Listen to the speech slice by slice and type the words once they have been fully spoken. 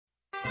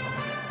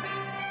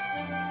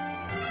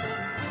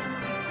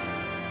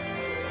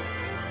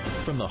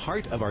From the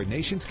heart of our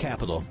nation's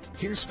capital,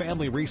 here's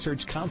Family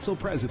Research Council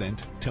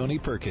President Tony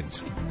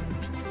Perkins.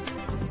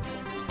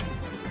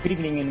 Good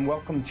evening and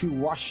welcome to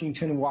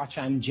Washington Watch.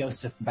 I'm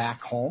Joseph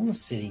Backholm,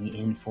 sitting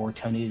in for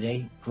Tony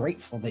today.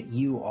 Grateful that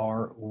you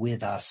are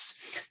with us.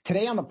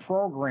 Today on the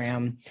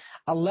program,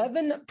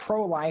 11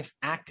 pro-life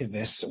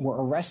activists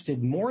were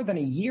arrested more than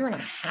a year and a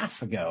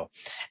half ago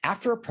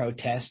after a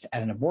protest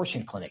at an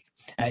abortion clinic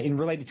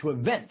related to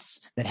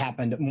events that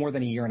happened more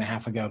than a year and a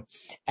half ago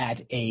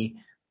at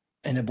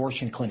an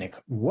abortion clinic.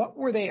 What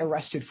were they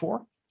arrested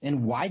for,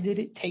 and why did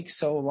it take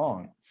so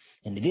long?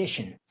 In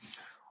addition,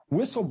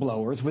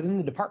 whistleblowers within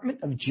the Department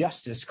of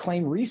Justice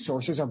claim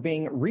resources are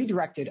being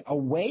redirected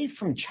away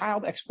from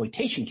child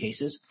exploitation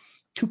cases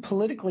to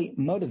politically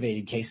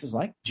motivated cases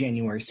like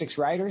January 6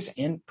 rioters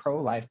and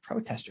pro-life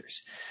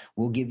protesters.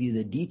 We'll give you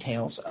the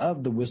details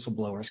of the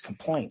whistleblowers'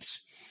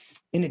 complaints.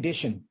 In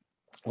addition,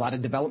 a lot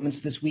of developments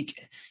this week.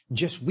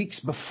 Just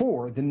weeks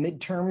before the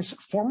midterms,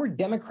 former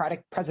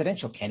Democratic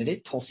presidential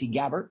candidate Tulsi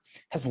Gabbard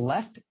has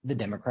left the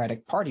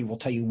Democratic Party. We'll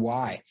tell you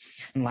why.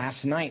 And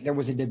last night, there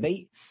was a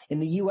debate in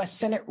the U.S.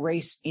 Senate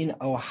race in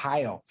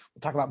Ohio.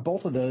 We'll talk about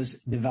both of those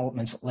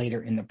developments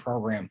later in the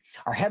program.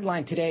 Our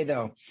headline today,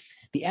 though,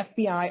 the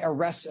FBI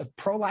arrests of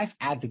pro-life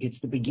advocates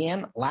that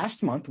began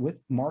last month with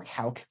Mark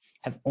Houck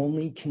have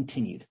only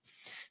continued.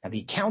 Now,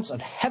 the accounts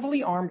of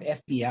heavily armed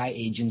FBI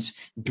agents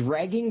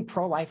dragging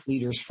pro-life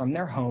leaders from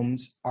their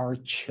homes are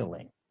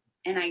chilling.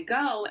 And I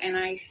go and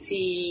I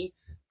see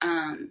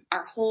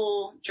our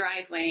whole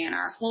driveway and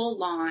our whole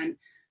lawn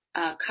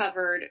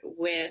covered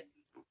with,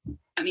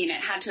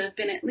 it had to have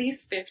been at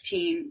least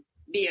 15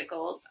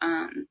 vehicles.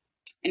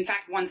 In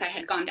fact, once I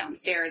had gone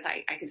downstairs,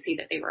 I could see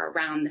that they were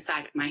around the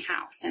side of my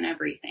house and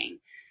everything.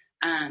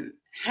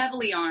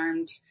 Heavily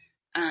armed,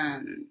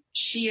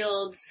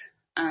 shields,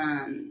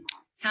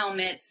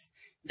 helmets,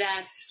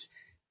 vests,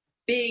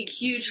 big,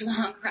 huge,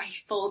 long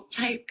rifle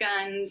type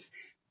guns.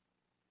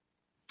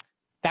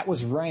 That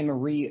was Ryan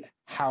Marie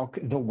Houck,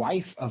 the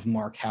wife of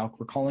Mark Houck,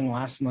 recalling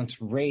last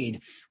month's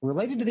raid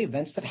related to the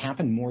events that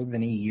happened more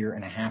than a year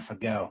and a half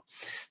ago.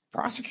 The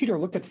prosecutor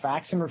looked at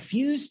facts and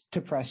refused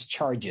to press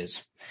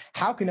charges.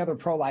 Houck and other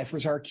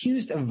pro-lifers are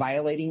accused of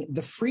violating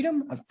the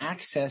Freedom of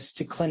Access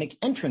to Clinic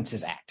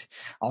Entrances Act,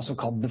 also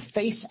called the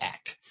FACE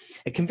Act,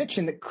 a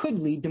conviction that could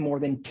lead to more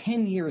than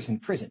 10 years in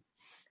prison.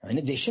 In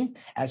addition,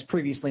 as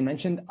previously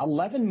mentioned,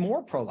 11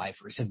 more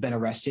pro-lifers have been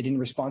arrested in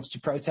response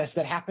to protests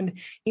that happened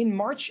in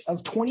March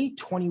of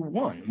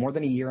 2021, more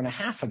than a year and a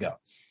half ago.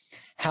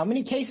 How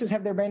many cases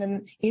have there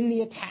been in the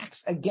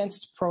attacks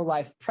against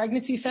pro-life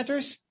pregnancy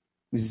centers?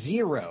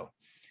 0.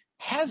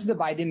 Has the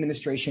Biden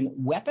administration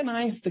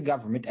weaponized the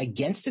government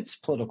against its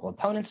political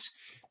opponents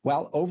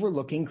while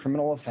overlooking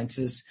criminal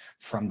offenses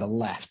from the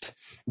left?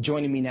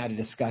 Joining me now to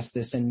discuss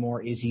this and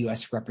more is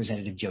U.S.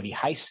 Representative Jody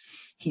Hice.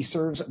 He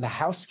serves the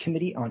House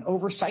Committee on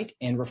Oversight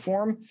and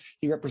Reform.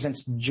 He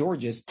represents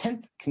Georgia's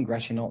 10th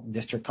Congressional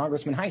District.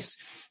 Congressman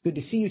Hice, good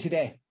to see you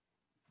today.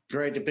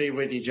 Great to be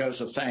with you,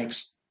 Joseph.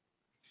 Thanks.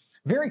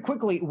 Very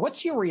quickly,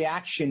 what's your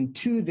reaction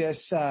to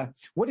this,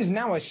 what is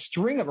now a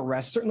string of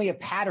arrests, certainly a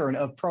pattern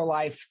of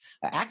pro-life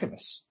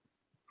activists?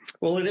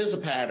 Well, it is a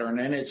pattern,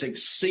 and it's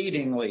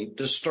exceedingly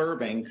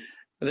disturbing.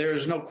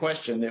 There's no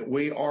question that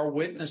we are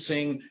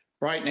witnessing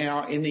right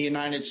now in the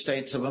United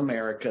States of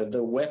America the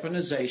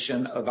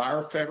weaponization of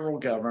our federal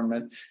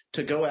government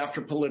to go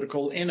after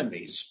political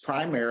enemies,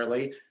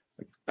 primarily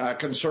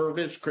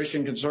conservatives,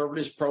 Christian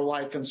conservatives,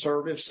 pro-life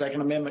conservatives, Second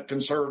Amendment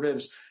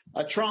conservatives,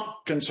 Trump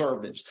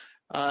conservatives.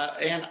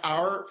 And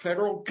our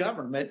federal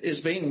government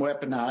is being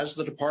weaponized,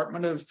 the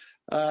Department of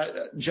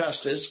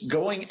Justice,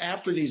 going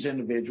after these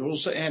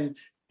individuals. And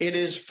it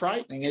is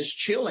frightening. It's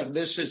chilling.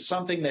 This is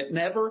something that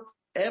never,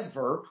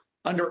 ever,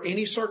 under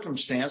any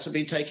circumstance, would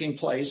be taking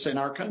place in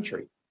our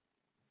country.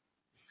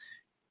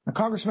 Now,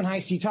 Congressman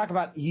Hice, you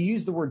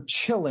use the word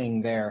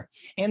chilling there,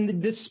 and the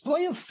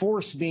display of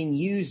force being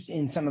used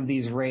in some of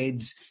these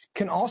raids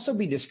can also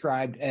be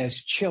described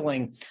as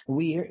chilling.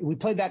 We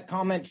played that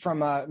comment from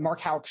Mark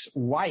Houck's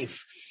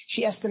wife.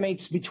 She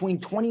estimates between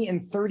 20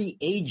 and 30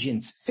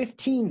 agents,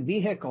 15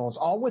 vehicles,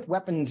 all with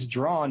weapons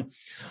drawn,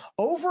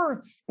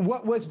 over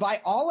what was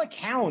by all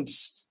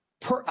accounts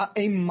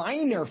a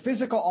minor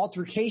physical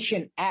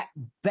altercation at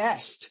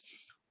best.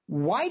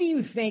 Why do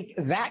you think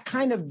that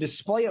kind of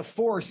display of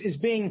force is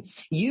being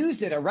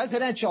used at a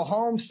residential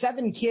home,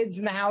 7 kids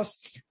in the house,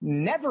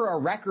 never a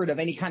record of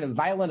any kind of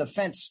violent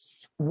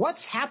offense?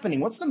 What's happening?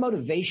 What's the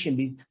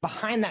motivation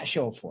behind that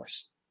show of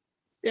force?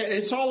 Yeah,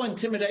 it's all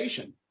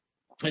intimidation.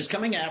 It's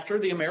coming after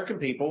the American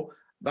people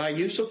by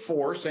use of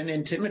force and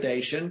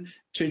intimidation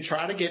to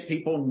try to get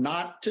people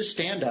not to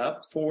stand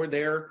up for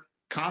their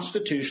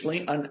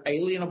constitutionally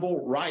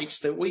unalienable rights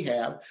that we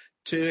have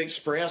to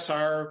express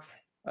our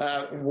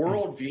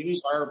worldviews,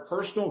 our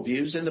personal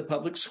views in the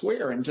public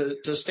square, and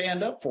to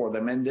stand up for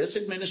them. And this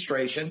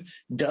administration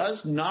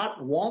does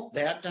not want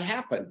that to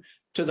happen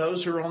to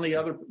those who are on the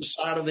other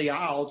side of the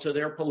aisle to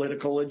their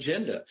political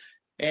agenda.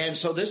 And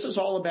so this is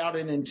all about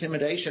an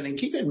intimidation. And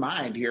keep in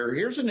mind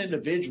here's an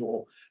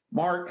individual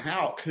Mark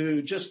Houck,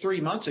 who just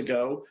 3 months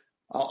ago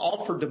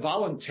offered to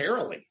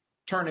voluntarily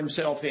turn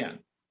himself in.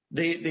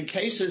 The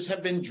cases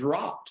have been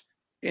dropped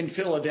in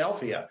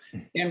Philadelphia.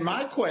 And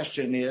my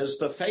question is,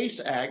 the FACE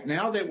Act,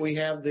 now that we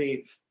have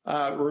the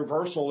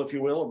reversal, if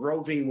you will, of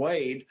Roe v.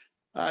 Wade,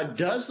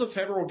 does the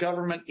federal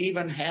government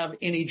even have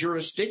any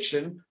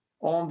jurisdiction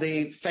on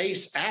the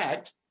FACE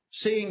Act,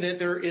 seeing that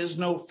there is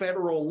no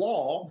federal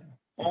law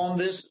on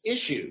this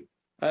issue?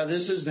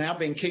 This has now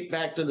been kicked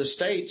back to the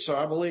states, so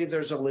I believe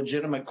there's a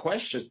legitimate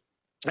question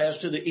as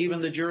to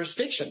even the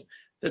jurisdiction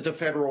that the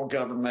federal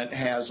government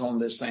has on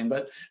this thing.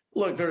 But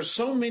look, there's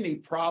so many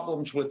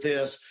problems with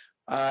this.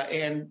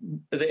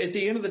 And at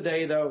the end of the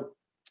day, though,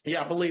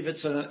 I believe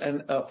it's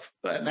an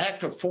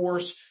act of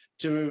force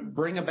to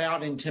bring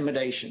about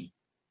intimidation.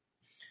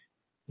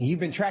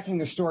 You've been tracking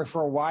the story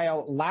for a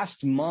while.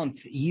 Last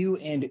month, you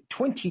and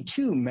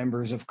 22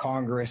 members of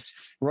Congress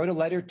wrote a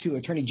letter to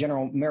Attorney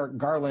General Merrick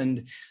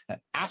Garland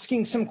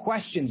asking some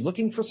questions,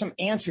 looking for some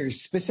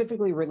answers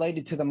specifically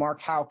related to the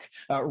Mark Houck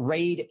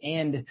raid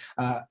and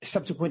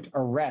subsequent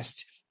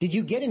arrest. Did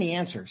you get any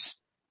answers?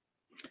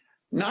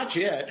 Not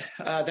yet.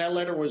 That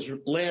letter was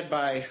led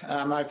by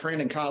my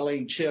friend and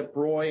colleague, Chip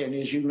Roy. And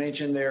as you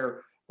mentioned,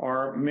 there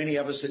are many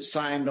of us that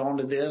signed on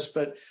to this.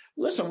 But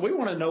listen, we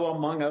want to know,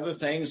 among other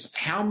things,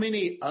 how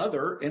many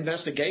other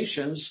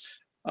investigations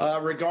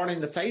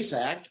regarding the FACE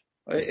Act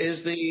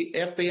is the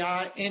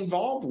FBI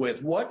involved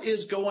with? What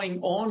is going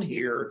on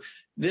here?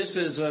 This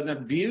is an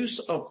abuse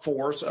of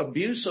force,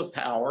 abuse of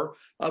power,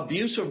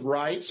 abuse of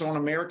rights on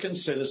American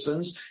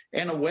citizens,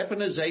 and a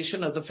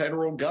weaponization of the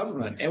federal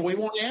government. And we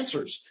want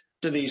answers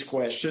to these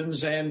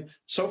questions. And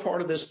so far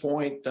to this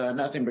point,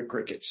 nothing but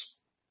crickets.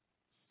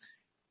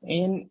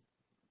 And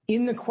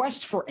in the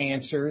quest for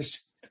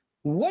answers,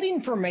 what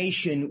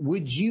information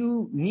would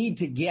you need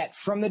to get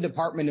from the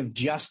Department of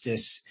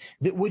Justice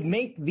that would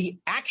make the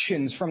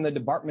actions from the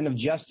Department of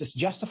Justice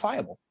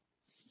justifiable?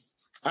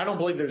 I don't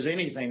believe there's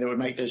anything that would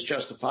make this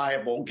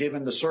justifiable,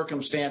 given the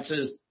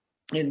circumstances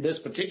in this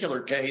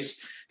particular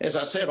case. As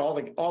I said, all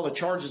the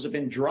charges have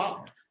been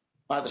dropped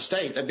by the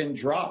state. They've been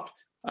dropped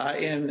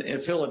in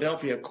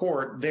Philadelphia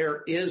court.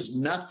 There is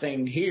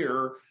nothing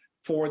here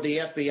for the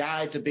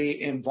FBI to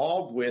be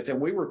involved with. And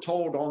we were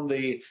told on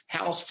the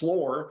House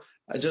floor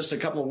just a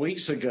couple of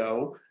weeks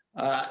ago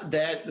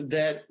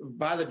that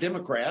by the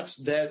Democrats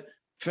that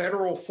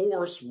federal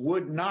force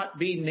would not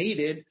be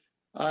needed,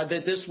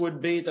 that this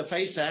would be, the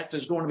FACE Act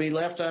is going to be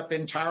left up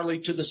entirely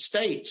to the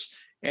states.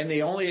 And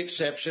the only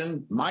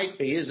exception might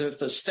be is if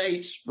the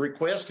states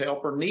request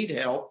help or need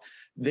help,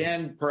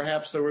 then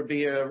perhaps there would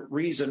be a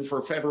reason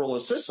for federal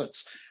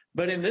assistance.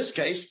 But in this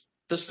case,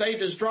 the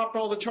state has dropped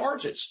all the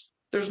charges.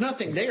 There's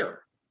nothing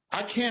there.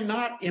 I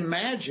cannot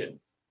imagine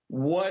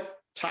what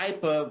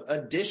type of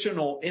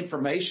additional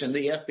information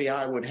the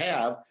FBI would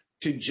have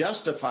to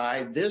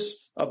justify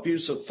this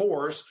abuse of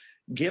force,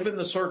 given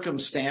the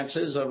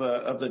circumstances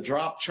of the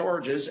drop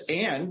charges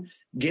and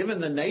given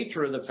the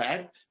nature of the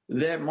fact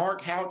that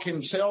Mark Houck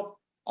himself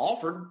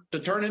offered to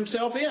turn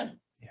himself in.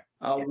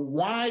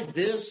 Why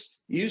this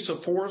use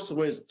of force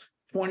with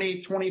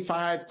 20,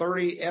 25,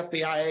 30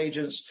 FBI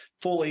agents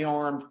fully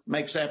armed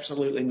makes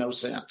absolutely no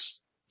sense.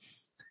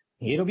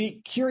 It'll be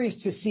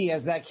curious to see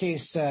as that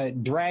case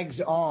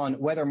drags on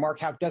whether Mark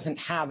Houck doesn't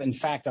have, in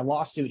fact, a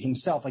lawsuit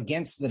himself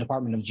against the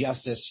Department of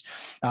Justice,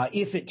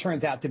 if it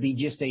turns out to be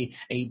just a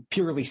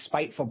purely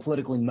spiteful,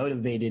 politically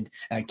motivated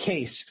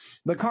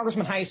case. But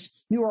Congressman Heiss,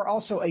 you are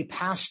also a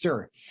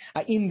pastor.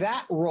 In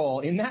that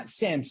role, in that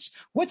sense,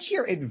 what's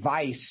your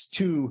advice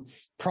to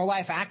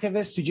pro-life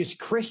activists, to just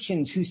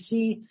Christians who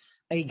see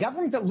a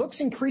government that looks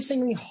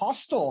increasingly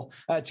hostile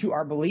to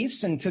our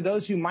beliefs and to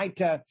those who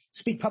might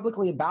speak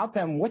publicly about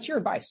them? What's your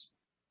advice?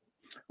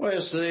 Well,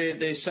 it's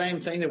the same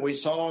thing that we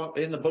saw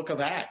in the book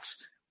of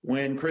Acts.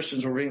 When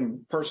Christians were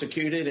being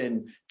persecuted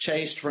and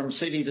chased from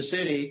city to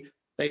city,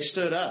 they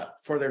stood up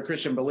for their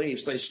Christian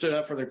beliefs. They stood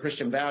up for their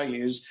Christian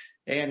values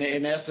and,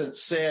 in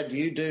essence, said,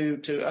 you do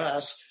to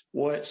us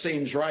what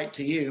seems right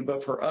to you,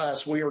 but for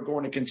us, we are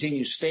going to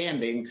continue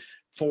standing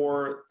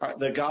for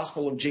the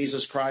gospel of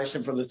Jesus Christ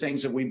and for the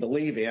things that we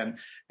believe in.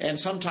 And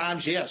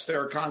sometimes, yes, there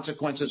are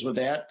consequences with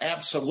that.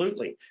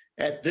 Absolutely.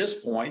 At this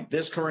point,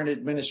 this current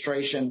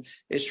administration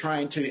is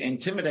trying to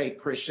intimidate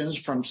Christians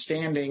from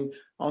standing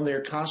on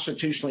their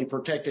constitutionally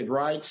protected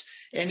rights,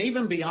 and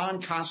even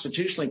beyond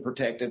constitutionally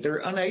protected, they're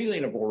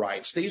unalienable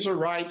rights. These are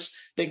rights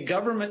that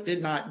government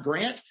did not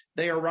grant.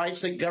 They are rights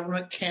that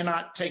government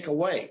cannot take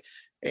away.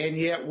 And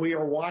yet we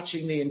are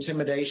watching the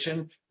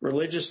intimidation.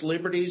 Religious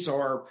liberties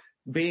are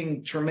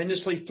being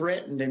tremendously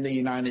threatened in the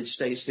United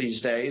States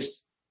these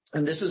days.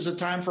 And this is a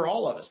time for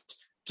all of us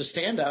to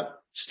stand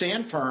up,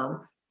 stand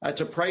firm,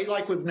 to pray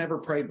like we've never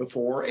prayed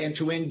before, and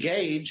to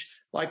engage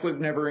like we've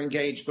never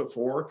engaged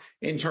before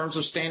in terms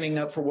of standing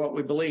up for what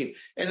we believe.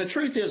 And the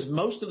truth is,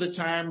 most of the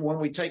time when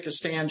we take a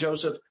stand,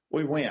 Joseph,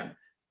 we win.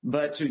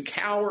 But to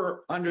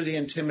cower under the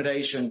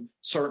intimidation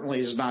certainly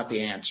is not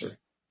the answer.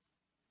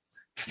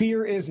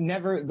 Fear is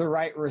never the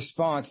right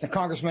response. Now,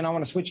 Congressman, I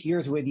want to switch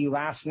gears with you.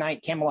 Last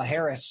night, Kamala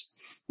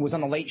Harris was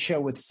on the Late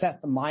Show with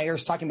Seth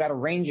Meyers talking about a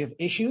range of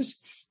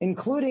issues,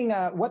 including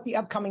what the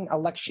upcoming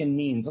election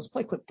means. Let's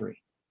play clip 3.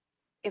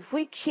 If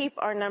we keep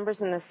our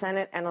numbers in the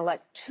Senate and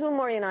elect 2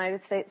 more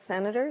United States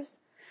senators,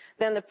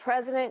 then the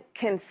president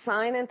can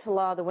sign into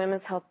law the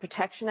Women's Health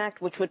Protection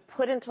Act, which would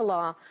put into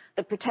law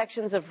the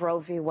protections of Roe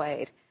v.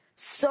 Wade.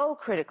 So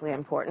critically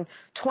important.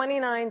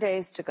 29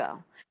 days to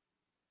go.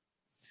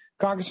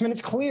 Congressman,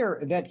 it's clear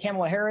that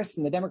Kamala Harris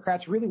and the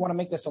Democrats really want to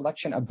make this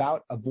election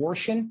about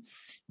abortion.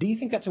 Do you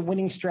think that's a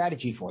winning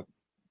strategy for them?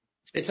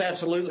 It's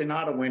absolutely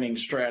not a winning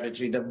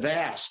strategy. The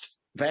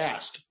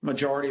vast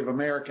majority of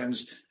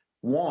Americans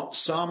want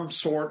some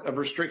sort of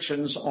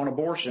restrictions on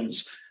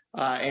abortions,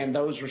 and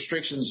those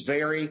restrictions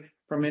vary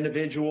from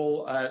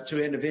individual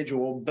to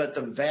individual, but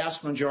the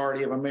vast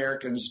majority of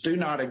Americans do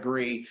not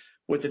agree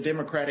with the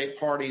Democratic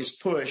Party's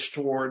push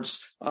towards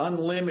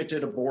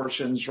unlimited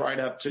abortions right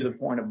up to the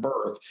point of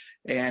birth.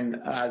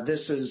 And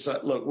this is,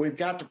 look, we've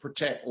got to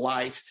protect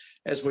life,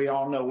 as we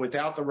all know.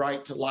 Without the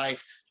right to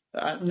life,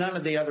 none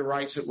of the other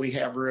rights that we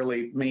have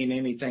really mean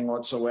anything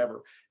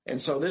whatsoever.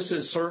 And so this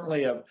is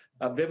certainly a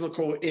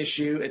biblical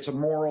issue. It's a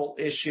moral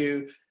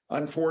issue.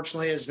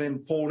 Unfortunately, it's been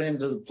pulled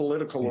into the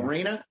political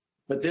arena.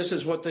 But this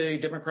is what the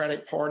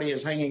Democratic Party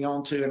is hanging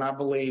on to, and I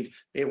believe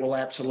it will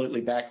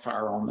absolutely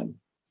backfire on them.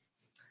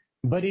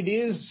 But it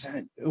is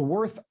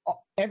worth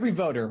every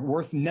voter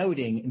worth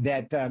noting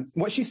that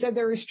what she said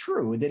there is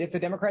true, that if the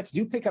Democrats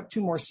do pick up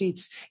 2 more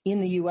seats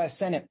in the U.S.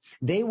 Senate,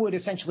 they would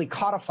essentially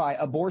codify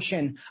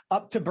abortion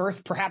up to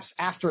birth, perhaps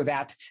after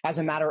that, as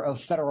a matter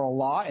of federal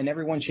law. And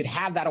everyone should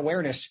have that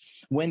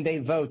awareness when they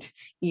vote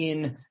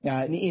in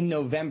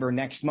November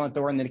next month,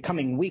 or in the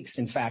coming weeks,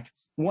 in fact.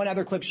 One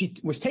other clip, she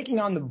was taking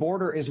on the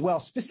border as well,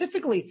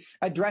 specifically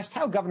addressed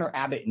how Governor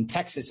Abbott in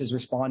Texas is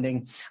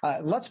responding.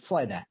 Let's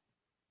play that.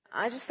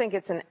 I just think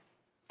it's an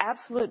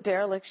absolute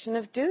dereliction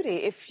of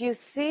duty. If you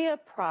see a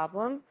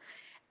problem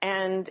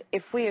and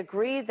if we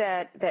agree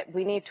that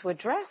we need to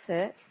address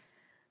it,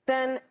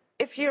 then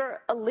if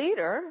you're a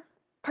leader,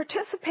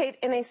 participate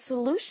in a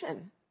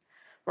solution,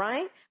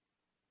 right?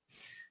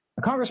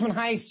 Congressman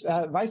Heiss,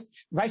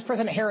 Vice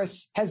President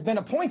Harris has been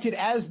appointed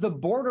as the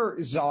border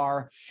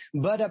czar,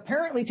 but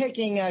apparently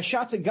taking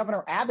shots at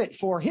Governor Abbott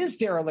for his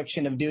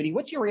dereliction of duty.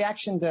 What's your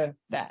reaction to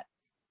that?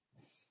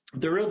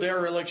 The real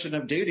dereliction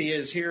of duty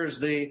is here's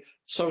the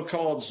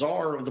so-called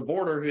czar of the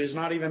border who has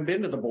not even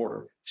been to the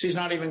border. She's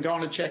not even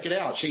gone to check it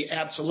out. She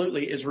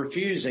absolutely is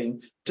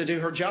refusing to do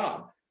her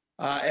job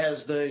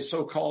as the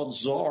so-called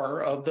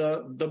czar of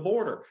the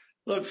border.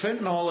 Look,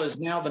 fentanyl is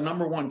now the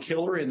 #1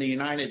 killer in the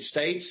United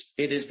States.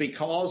 It is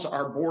because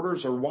our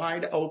borders are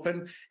wide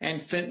open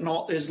and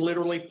fentanyl is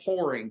literally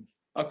pouring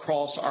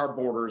across our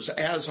borders,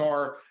 as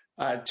are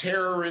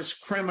terrorists,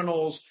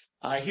 criminals,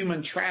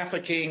 human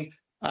trafficking.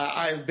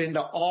 I've been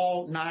to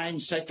all 9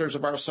 sectors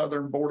of our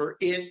southern border.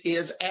 It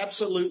is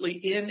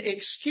absolutely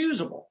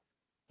inexcusable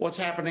what's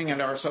happening at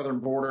our southern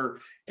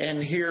border.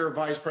 And here,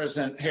 Vice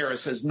President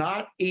Harris has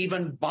not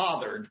even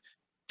bothered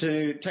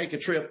to take a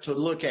trip to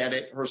look at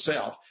it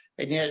herself.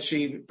 And yet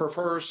she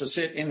prefers to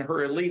sit in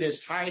her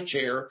elitist high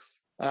chair,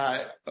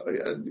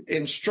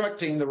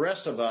 instructing the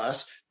rest of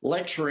us,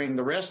 lecturing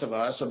the rest of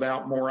us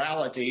about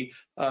morality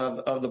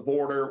of the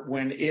border,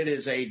 when it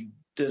is a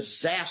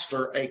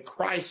disaster, a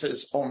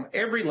crisis on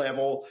every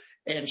level,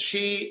 and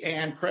she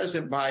and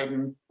President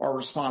Biden are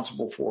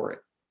responsible for it.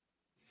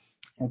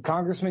 And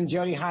Congressman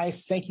Jody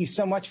Heiss, thank you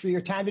so much for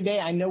your time today.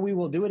 I know we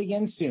will do it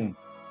again soon.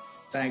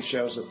 Thanks,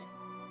 Joseph.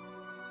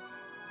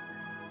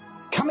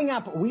 Coming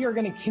up, we are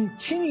going to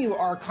continue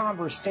our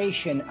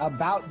conversation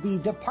about the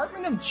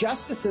Department of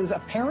Justice's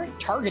apparent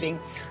targeting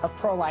of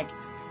pro-life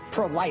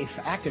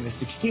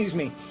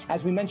activists.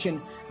 As we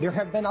mentioned, there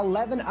have been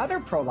 11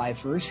 other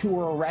pro-lifers who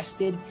were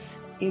arrested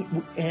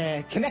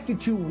connected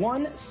to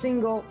one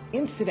single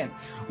incident.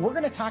 We're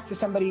going to talk to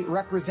somebody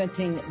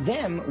representing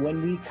them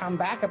when we come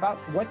back about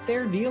what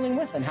they're dealing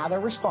with and how they're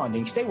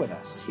responding. Stay with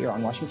us here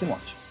on Washington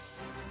Watch.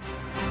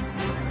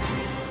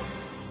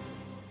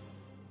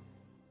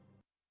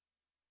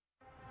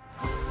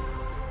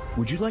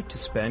 Would you like to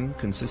spend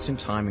consistent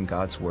time in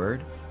God's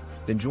Word?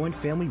 Then join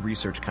Family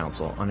Research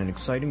Council on an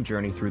exciting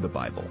journey through the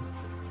Bible.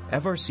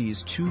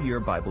 FRC's 2-year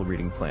Bible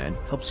reading plan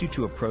helps you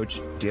to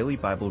approach daily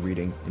Bible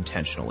reading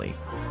intentionally.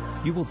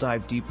 You will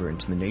dive deeper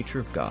into the nature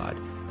of God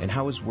and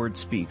how His Word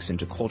speaks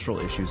into cultural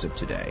issues of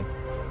today.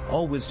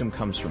 All wisdom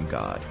comes from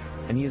God,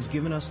 and He has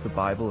given us the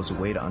Bible as a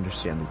way to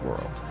understand the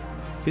world.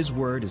 His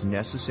Word is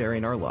necessary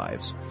in our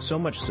lives, so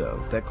much so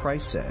that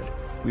Christ said,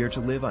 we are to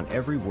live on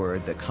every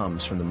word that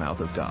comes from the mouth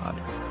of God.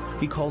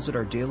 He calls it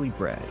our daily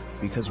bread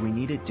because we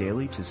need it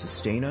daily to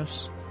sustain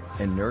us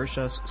and nourish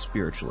us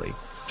spiritually,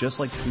 just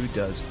like food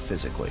does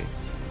physically.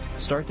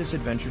 Start this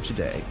adventure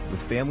today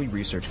with Family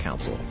Research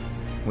Council.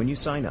 When you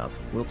sign up,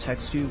 we'll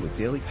text you with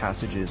daily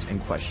passages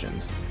and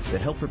questions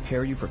that help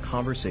prepare you for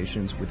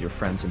conversations with your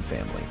friends and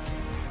family.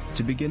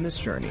 To begin this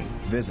journey,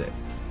 visit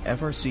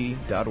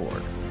frc.org/Bible.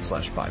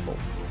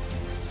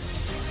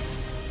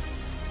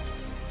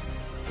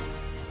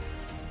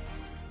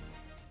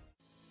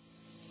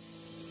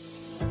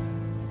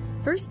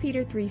 1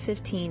 Peter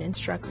 3:15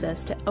 instructs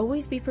us to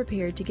always be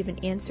prepared to give an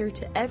answer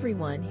to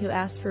everyone who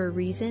asks for a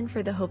reason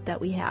for the hope that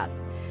we have.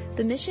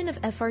 The mission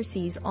of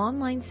FRC's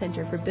online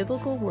Center for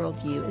Biblical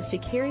Worldview is to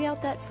carry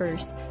out that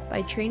verse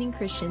by training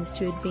Christians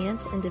to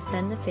advance and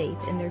defend the faith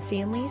in their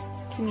families,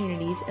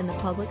 communities, and the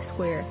public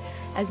square,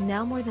 as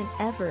now more than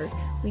ever,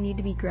 we need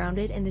to be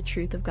grounded in the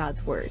truth of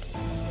God's Word.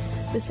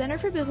 The Center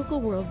for Biblical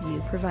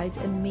Worldview provides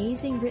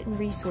amazing written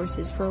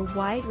resources for a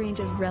wide range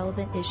of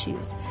relevant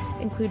issues,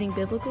 including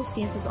biblical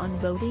stances on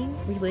voting,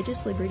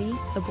 religious liberty,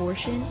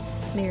 abortion,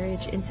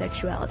 marriage, and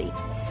sexuality.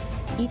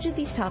 Each of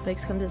these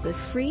topics comes as a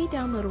free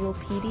downloadable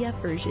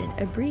PDF version,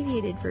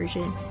 abbreviated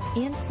version,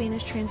 and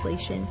Spanish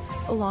translation,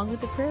 along with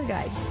the prayer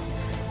guide.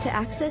 To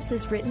access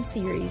this written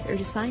series or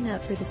to sign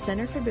up for the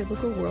Center for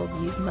Biblical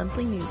Worldview's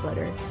monthly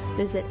newsletter,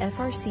 visit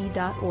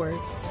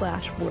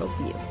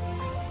frc.org/worldview.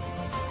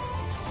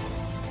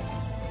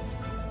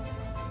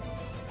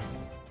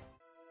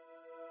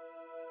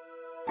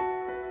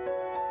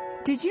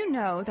 Did you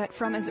know that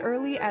from as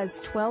early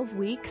as 12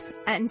 weeks,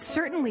 and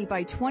certainly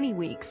by 20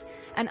 weeks,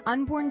 an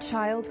unborn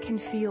child can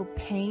feel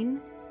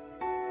pain?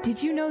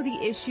 Did you know the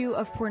issue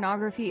of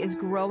pornography is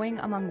growing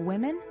among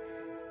women?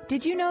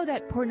 Did you know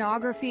that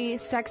pornography,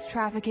 sex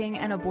trafficking,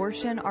 and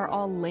abortion are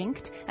all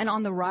linked and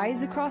on the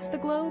rise across the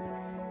globe?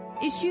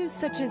 Issues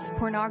such as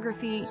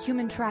pornography,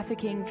 human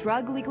trafficking,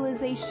 drug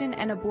legalization,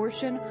 and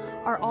abortion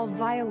are all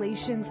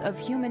violations of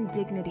human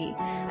dignity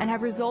and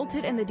have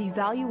resulted in the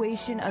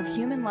devaluation of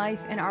human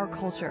life in our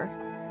culture.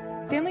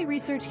 Family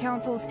Research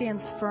Council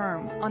stands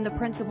firm on the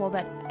principle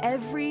that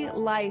every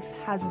life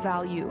has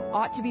value,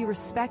 ought to be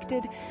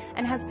respected,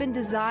 and has been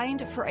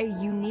designed for a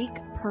unique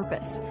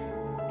purpose.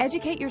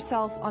 Educate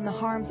yourself on the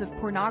harms of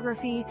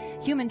pornography,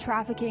 human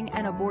trafficking,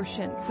 and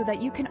abortion so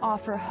that you can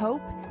offer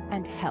hope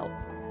and help.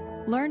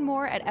 Learn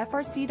more at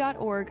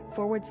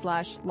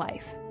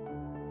frc.org/life.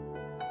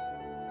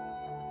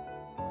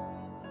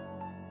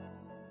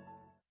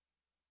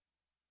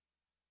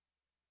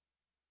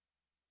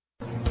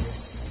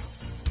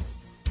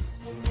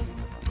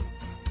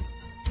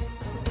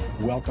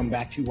 Welcome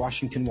back to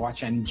Washington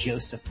Watch. I'm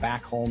Joseph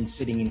Backholm,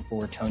 sitting in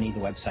for Tony.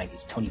 The website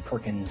is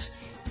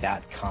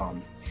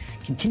tonyperkins.com.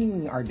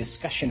 Continuing our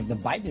discussion of the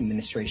Biden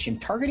administration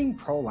targeting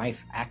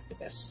pro-life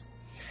activists.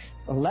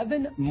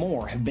 11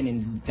 more have been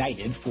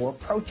indicted for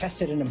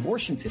protests at an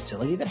abortion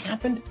facility that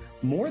happened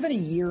more than a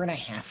year and a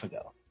half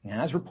ago.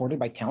 As reported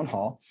by Town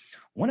Hall,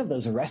 one of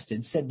those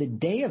arrested said the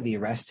day of the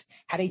arrest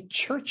had a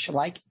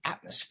church-like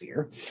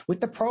atmosphere,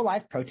 with the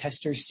pro-life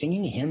protesters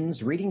singing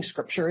hymns, reading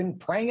scripture, and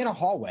praying in a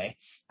hallway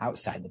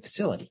outside the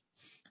facility.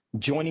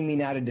 Joining me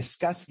now to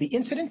discuss the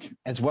incident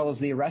as well as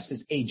the arrest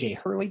is A.J.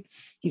 Hurley.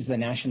 He's the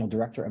National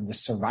Director of the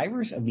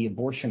Survivors of the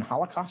Abortion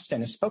Holocaust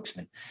and a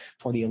spokesman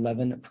for the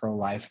 11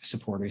 pro-life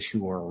supporters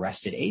who were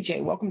arrested.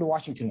 A.J., welcome to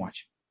Washington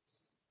Watch.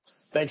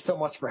 Thanks so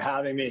much for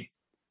having me.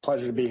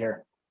 Pleasure to be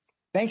here.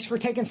 Thanks for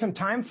taking some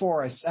time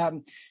for us.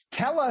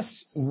 Tell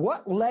us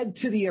what led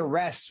to the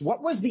arrests.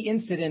 What was the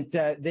incident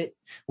that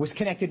was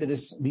connected to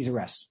these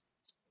arrests?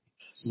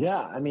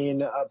 Yeah, I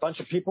mean, a bunch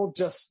of people,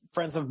 just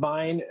friends of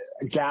mine,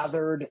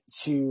 gathered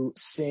to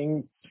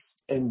sing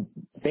and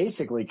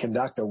basically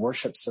conduct a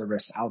worship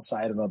service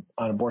outside of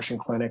an abortion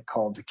clinic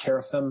called the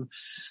Keraphim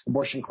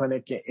Abortion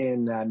Clinic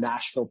in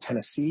Nashville,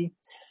 Tennessee.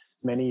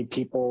 Many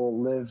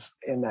people live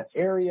in that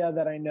area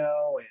that I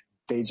know, and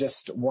they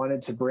just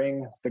wanted to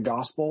bring the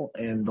gospel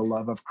and the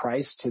love of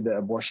Christ to the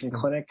abortion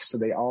clinic. So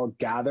they all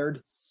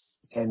gathered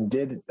and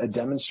did a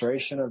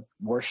demonstration of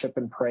worship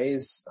and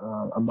praise,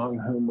 among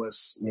whom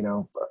was,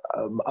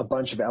 a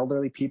bunch of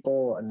elderly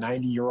people, a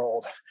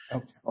 90-year-old,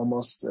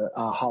 almost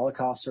a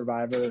Holocaust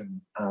survivor, and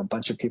a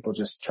bunch of people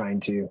just trying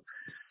to,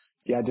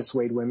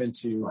 dissuade women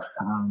to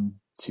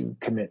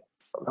commit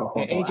a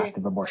horrible act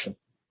of abortion.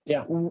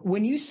 Yeah.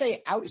 When you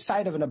say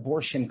outside of an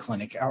abortion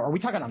clinic, are we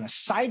talking on a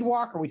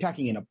sidewalk? Are we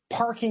talking in a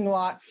parking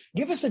lot?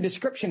 Give us a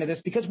description of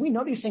this, because we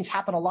know these things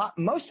happen a lot.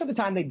 Most of the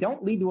time they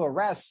don't lead to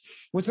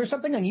arrests. Was there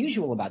something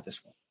unusual about this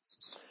one?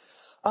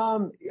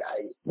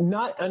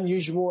 Not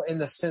unusual in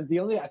the sense. The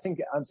only thing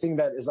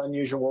that is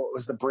unusual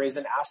was the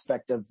brazen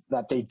aspect of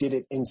that they did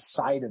it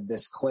inside of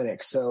this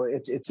clinic. So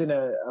it's in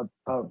a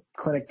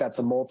clinic that's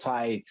a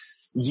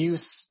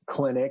multi-use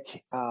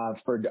clinic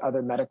for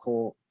other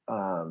medical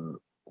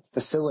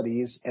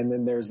facilities, and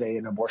then there's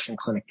an abortion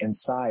clinic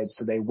inside.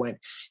 So they went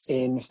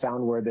in,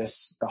 found where the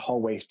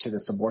hallway to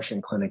this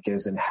abortion clinic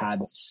is, and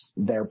had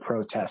their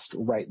protest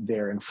right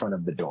there in front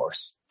of the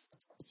doors.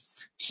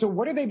 So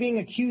what are they being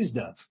accused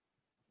of?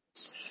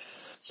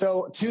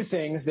 So two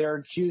things. They're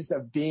accused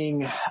of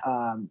being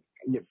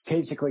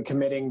basically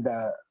committing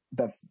a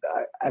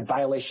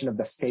violation of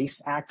the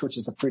FACE Act, which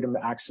is the Freedom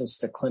of Access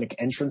to Clinic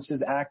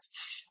Entrances Act,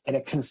 and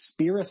a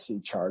conspiracy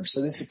charge.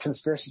 So this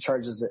conspiracy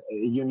charge is a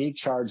unique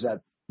charge that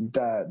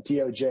the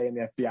DOJ and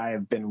the FBI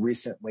have been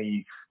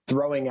recently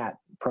throwing at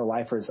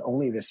pro-lifers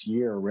only this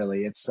year,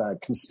 really. It's a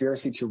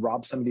conspiracy to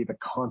rob somebody of a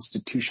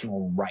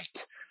constitutional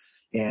right.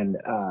 And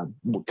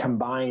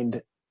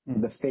combined,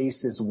 the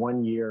FACE is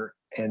 1 year,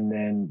 and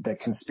then the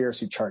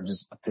conspiracy charge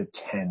is up to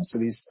 10. So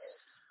these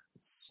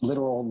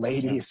literal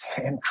ladies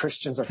and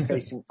Christians are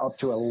facing up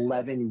to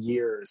 11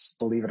 years,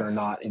 believe it or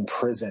not, in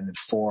prison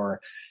for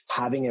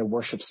having a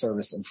worship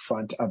service in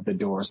front of the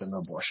doors of an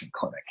abortion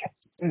clinic.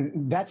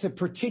 That's a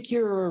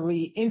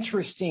particularly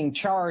interesting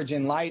charge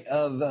in light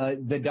of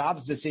the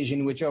Dobbs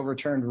decision, which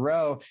overturned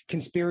Roe.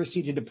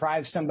 Conspiracy to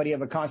deprive somebody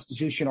of a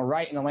constitutional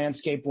right in a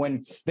landscape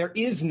when there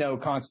is no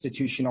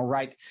constitutional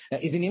right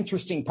is an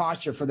interesting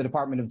posture for the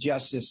Department of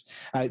Justice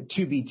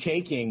to be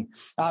taking.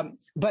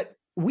 But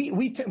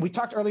we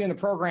talked earlier in the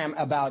program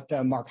about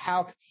Mark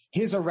Houck,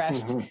 his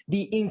arrest,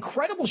 the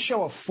incredible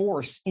show of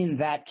force in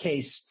that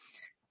case.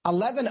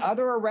 11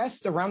 other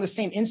arrests around the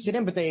same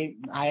incident, but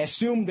I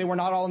assume they were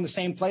not all in the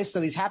same place,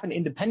 so these happened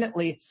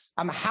independently.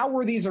 How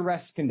were these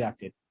arrests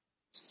conducted?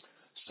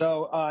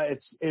 So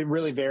it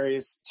really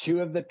varies.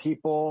 Two of the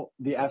people,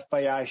 the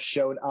FBI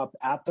showed up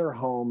at their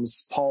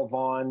homes, Paul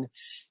Vaughn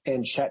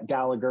and Chet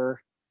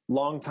Gallagher,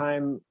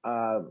 longtime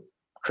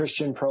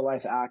Christian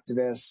pro-life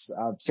activists,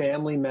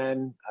 family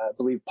men. I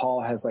believe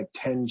Paul has like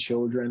 10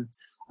 children.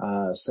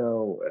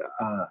 So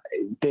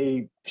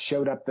they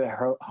showed up at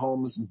their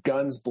homes,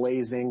 guns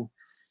blazing,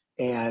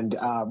 and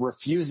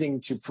refusing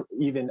to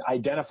even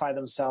identify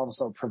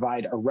themselves or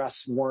provide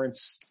arrest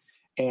warrants,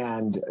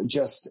 and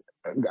just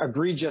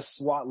egregious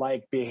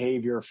SWAT-like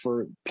behavior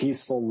for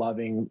peaceful,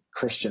 loving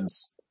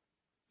Christians,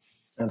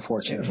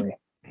 unfortunately.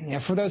 Yeah,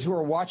 for those who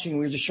are watching,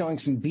 we were just showing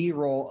some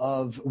B-roll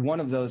of one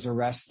of those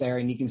arrests there,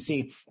 and you can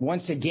see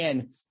once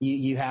again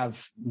you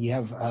have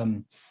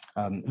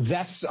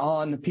vests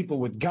on, people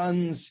with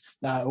guns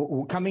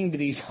coming to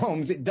these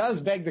homes. It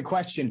does beg the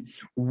question: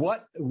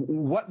 what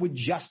would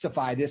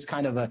justify this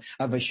kind of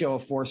a show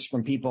of force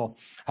from people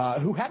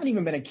who haven't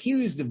even been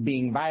accused of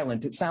being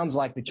violent? It sounds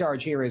like the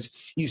charge here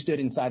is you stood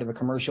inside of a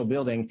commercial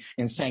building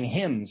and sang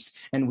hymns,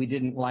 and we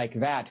didn't like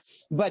that.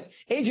 But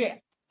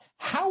AJ,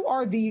 how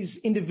are these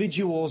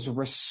individuals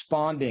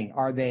responding?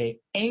 Are they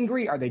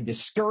angry? Are they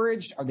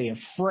discouraged? Are they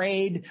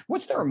afraid?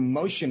 What's their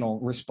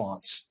emotional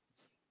response?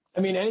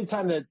 I mean,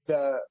 anytime that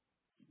the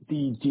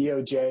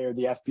DOJ or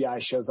the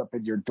FBI shows up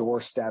at your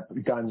doorstep,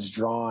 guns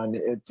drawn,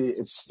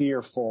 it's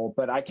fearful.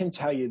 But I can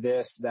tell you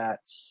this, that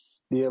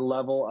the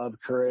level of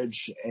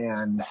courage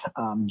and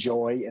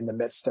joy in the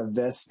midst of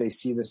this, they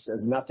see this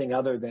as nothing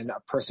other than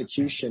a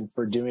persecution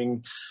for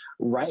doing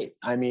right.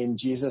 I mean,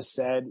 Jesus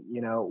said,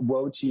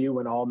 woe to you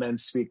when all men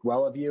speak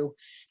well of you.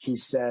 He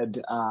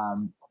said,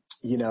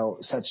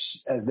 such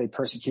as they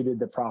persecuted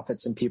the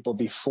prophets and people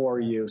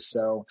before you.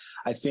 So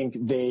I think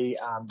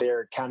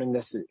they're counting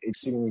this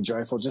exceedingly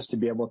joyful just to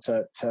be able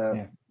to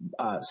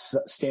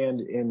stand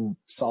in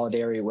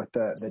solidarity with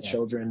the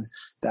children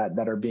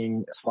that are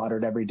being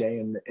slaughtered every day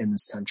in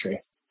this country.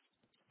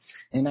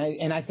 And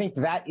I think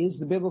that is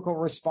the biblical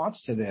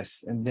response to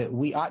this, and that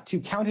we ought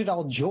to count it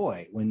all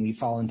joy when we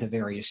fall into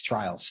various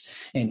trials.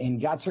 And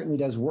God certainly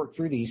does work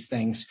through these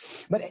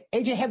things. But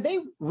AJ, have they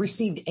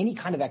received any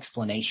kind of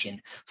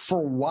explanation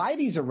for why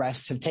these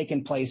arrests have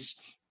taken place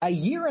a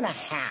year and a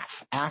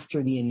half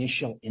after the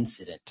initial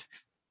incident?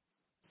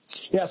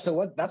 Yeah,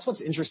 so that's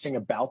what's interesting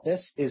about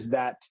this is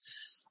that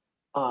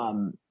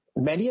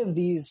many of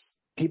these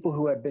people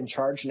who have been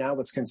charged now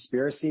with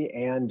conspiracy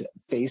and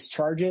face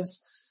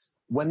charges,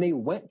 when they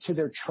went to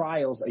their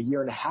trials a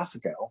year and a half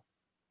ago,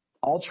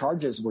 all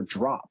charges were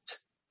dropped.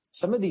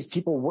 Some of these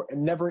people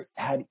never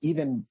had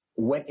even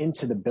went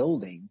into the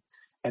building,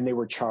 and they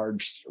were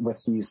charged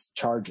with these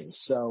charges.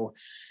 So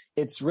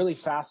it's really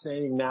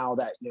fascinating now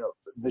that,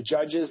 the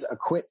judges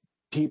acquit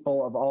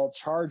people of all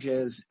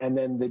charges, and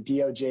then the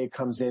DOJ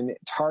comes in,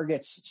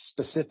 targets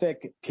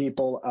specific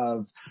people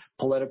of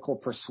political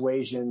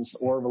persuasions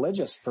or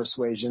religious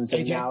persuasions,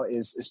 and now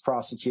is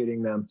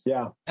prosecuting them.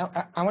 Yeah.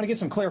 I want to get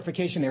some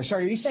clarification there.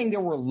 Sorry, are you saying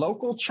there were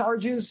local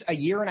charges a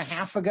year and a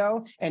half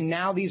ago, and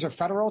now these are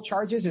federal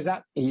charges? Is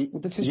that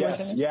what the situation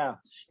is? Yeah,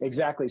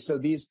 exactly. So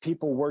these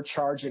people were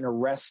charged and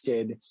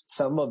arrested,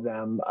 some of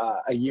them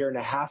a year and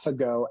a half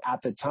ago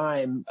at the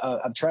time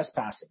of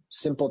trespassing,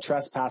 simple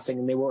trespassing,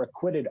 and they were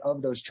acquitted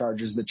of those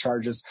charges. The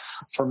charges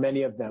for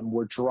many of them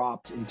were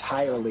dropped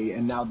entirely,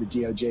 and now the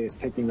DOJ is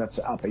picking that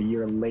up a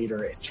year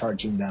later and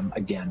charging them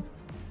again.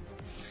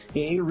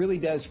 It really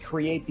does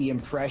create the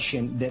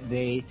impression that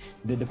the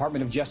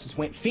Department of Justice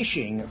went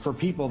fishing for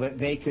people that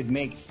they could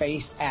make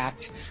face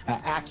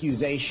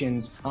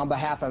accusations on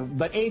behalf of.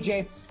 But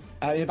AJ,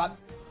 in about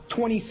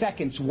 20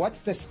 seconds,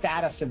 what's the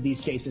status of these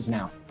cases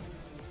now?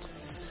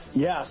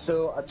 Yeah,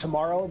 so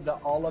tomorrow,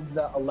 all of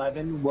the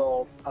 11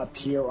 will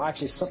appear. Well,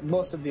 actually,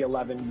 most of the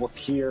 11 will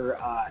appear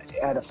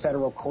at a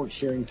federal court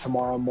hearing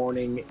tomorrow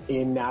morning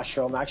in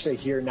Nashville. And actually,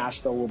 here in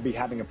Nashville, we'll be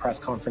having a press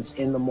conference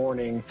in the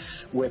morning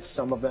with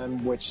some of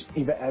them, which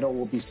Eva Edel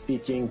will be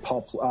speaking.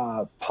 Paul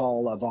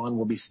Vaughn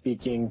will be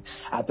speaking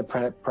at the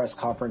press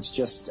conference,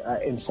 just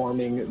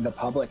informing the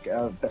public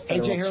of the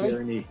federal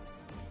tyranny.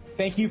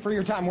 Thank you for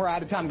your time. We're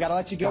out of time. Got to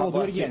let you go. We'll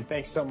do it again.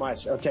 Thanks so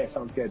much. Okay,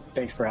 sounds good.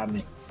 Thanks for having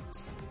me.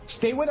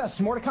 Stay with us.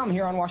 More to come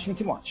here on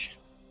Washington Watch.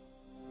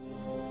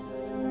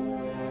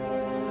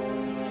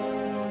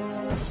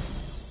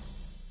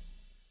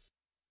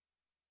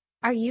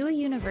 Are you a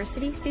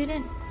university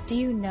student? Do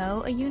you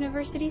know a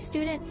university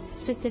student,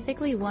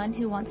 specifically one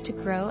who wants to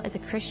grow as a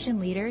Christian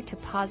leader to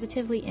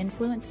positively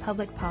influence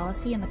public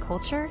policy and the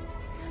culture?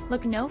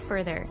 Look no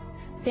further.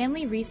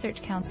 Family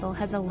Research Council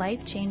has a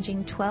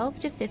life-changing 12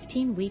 to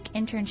 15-week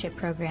internship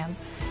program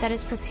that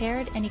has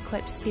prepared and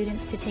equipped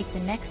students to take the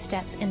next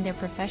step in their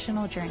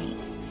professional journey.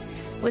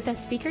 With a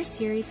speaker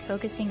series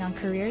focusing on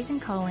careers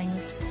and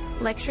callings,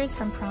 lectures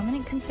from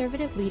prominent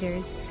conservative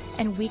leaders,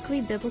 and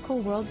weekly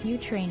biblical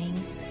worldview training,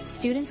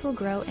 students will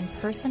grow in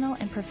personal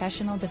and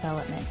professional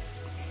development.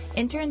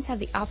 Interns have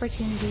the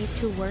opportunity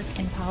to work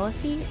in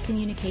policy,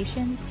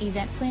 communications,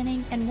 event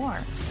planning, and more.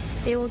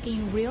 They will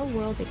gain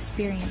real-world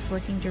experience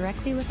working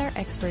directly with our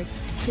experts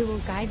who will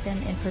guide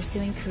them in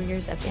pursuing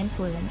careers of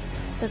influence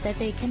so that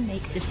they can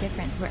make a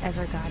difference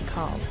wherever God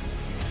calls.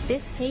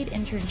 This paid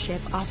internship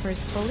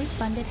offers fully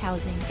funded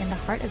housing in the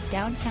heart of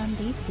downtown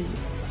D.C.,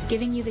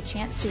 giving you the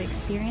chance to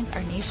experience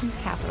our nation's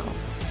capital.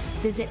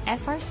 Visit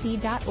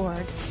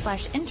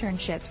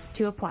frc.org/internships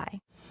to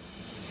apply.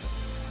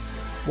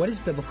 What is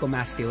biblical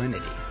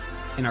masculinity?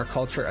 In our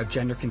culture of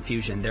gender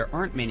confusion, there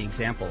aren't many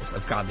examples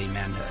of godly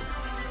manhood.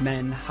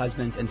 Men,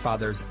 husbands, and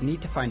fathers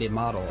need to find a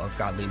model of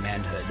godly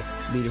manhood,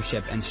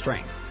 leadership, and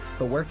strength.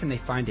 But where can they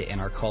find it in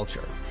our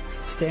culture?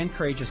 Stand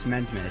Courageous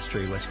Men's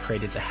Ministry was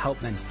created to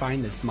help men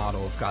find this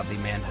model of godly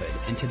manhood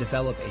and to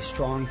develop a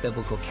strong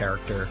biblical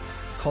character,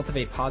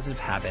 cultivate positive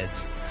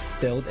habits,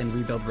 build and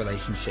rebuild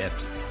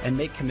relationships, and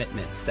make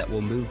commitments that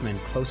will move men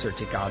closer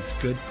to God's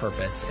good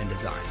purpose and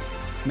design.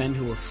 Men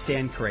who will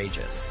stand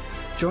courageous.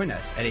 Join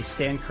us at a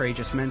Stand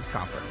Courageous Men's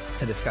Conference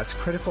to discuss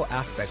critical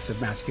aspects of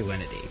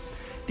masculinity.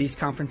 These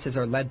conferences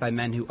are led by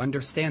men who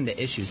understand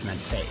the issues men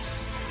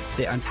face.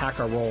 They unpack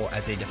our role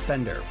as a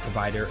defender,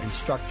 provider,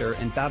 instructor,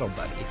 and battle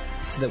buddy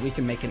so that we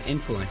can make an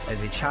influence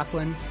as a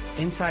chaplain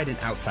inside and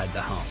outside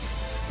the home.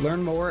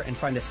 Learn more and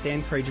find a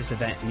Stand Courageous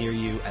event near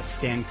you at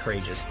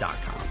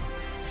standcourageous.com.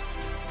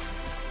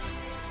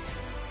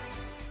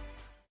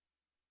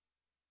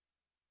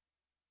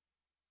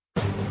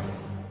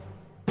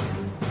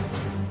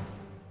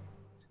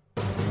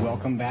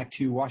 Welcome back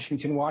to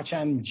Washington Watch.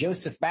 I'm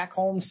Joseph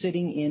Backholm,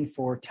 sitting in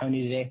for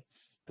Tony today.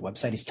 The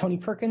website is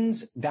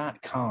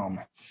tonyperkins.com.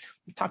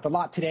 We've talked a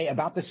lot today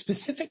about the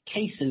specific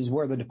cases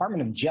where the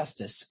Department of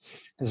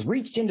Justice has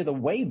reached into the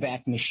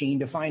Wayback Machine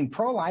to find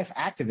pro-life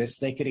activists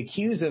they could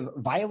accuse of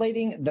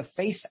violating the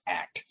FACE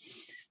Act.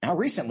 Now,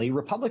 recently,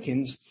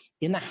 Republicans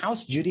in the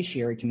House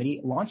Judiciary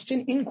Committee launched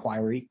an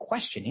inquiry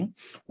questioning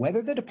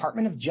whether the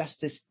Department of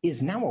Justice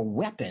is now a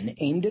weapon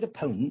aimed at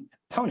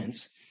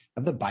opponents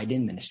of the Biden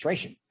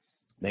administration.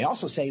 They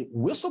also say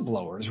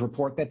whistleblowers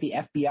report that the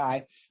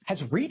FBI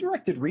has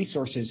redirected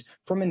resources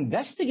from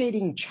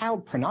investigating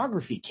child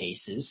pornography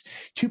cases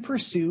to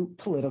pursue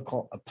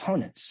political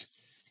opponents.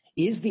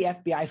 Is the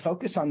FBI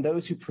focused on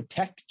those who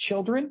protect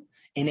children,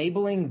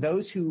 enabling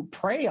those who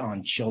prey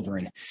on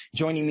children?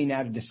 Joining me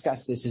now to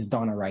discuss this is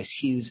Donna Rice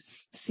Hughes,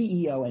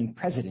 CEO and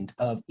president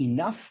of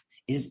Enough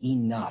is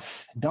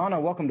Enough. Donna,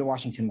 welcome to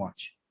Washington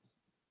Watch.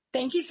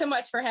 Thank you so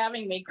much for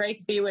having me. Great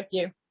to be with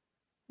you.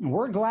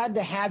 We're glad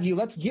to have you.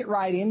 Let's get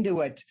right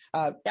into it.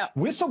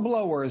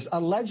 Whistleblowers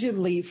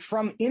allegedly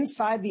from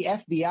inside the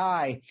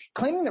FBI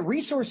claiming that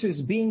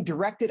resources being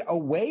directed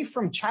away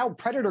from child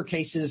predator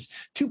cases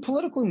to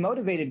politically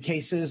motivated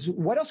cases.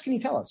 What else can you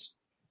tell us?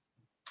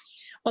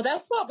 Well,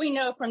 that's what we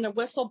know from the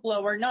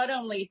whistleblower. Not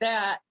only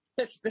that,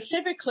 but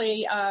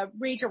specifically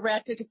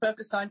redirected to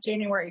focus on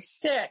January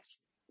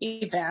 6th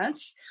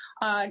events.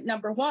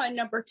 Number one.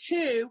 Number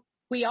two,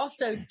 we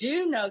also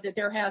do know that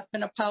there has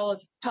been a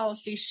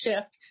policy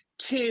shift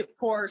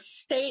for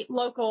state,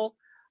 local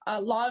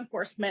law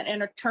enforcement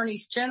and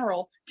attorneys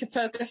general to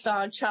focus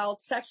on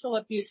child sexual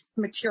abuse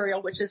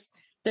material, which is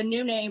the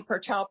new name for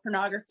child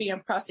pornography,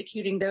 and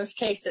prosecuting those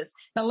cases.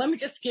 Now, let me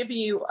just give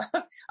you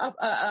an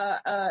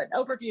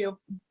overview of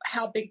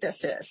how big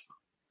this is.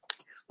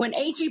 When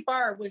A.G.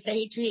 Barr was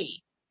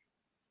AG,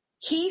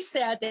 he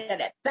said that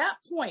at that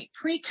point,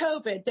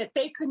 pre-COVID, that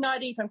they could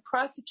not even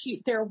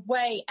prosecute their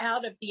way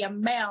out of the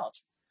amount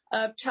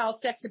of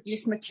child sex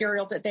abuse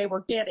material that they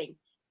were getting.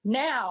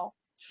 Now,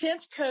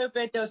 since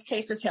COVID, those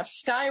cases have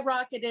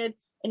skyrocketed.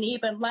 And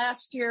even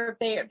last year,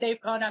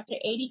 they've gone up to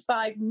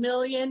 85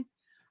 million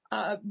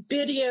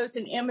videos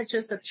and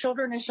images of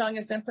children as young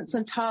as infants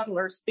and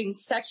toddlers being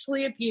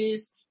sexually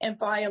abused and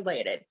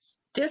violated.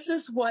 This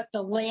is what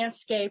the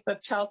landscape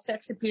of child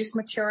sex abuse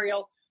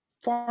material,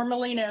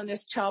 formerly known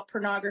as child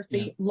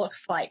pornography,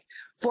 looks like.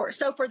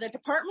 So for the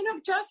Department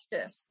of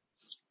Justice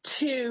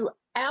to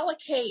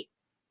allocate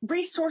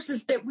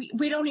resources that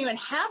we don't even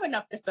have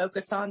enough to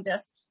focus on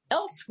this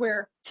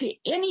elsewhere to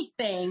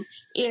anything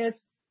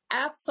is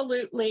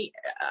absolutely,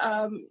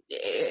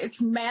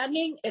 it's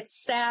maddening,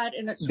 it's sad,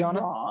 and it's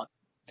wrong.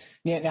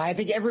 Yeah, now I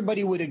think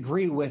everybody would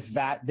agree with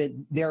that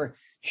there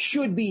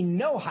should be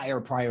no higher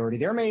priority.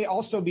 There may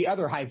also be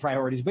other high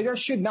priorities, but there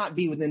should not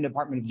be within the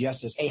Department of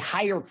Justice a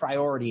higher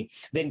priority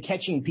than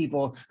catching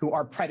people who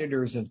are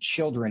predators of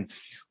children.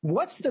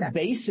 What's the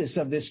basis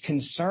of this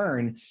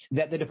concern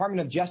that the Department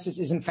of Justice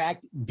is in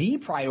fact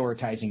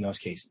deprioritizing those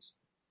cases?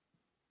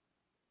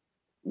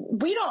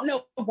 we don't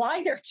know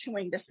why they're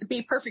doing this, to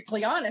be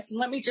perfectly honest. And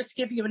let me just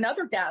give you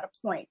another data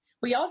point.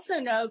 We also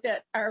know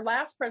that our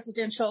last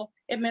presidential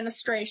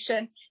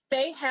administration,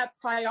 they have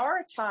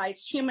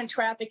prioritized human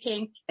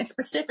trafficking and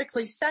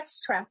specifically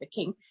sex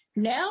trafficking.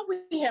 Now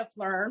we have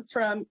learned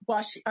from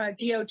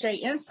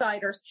DOJ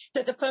insiders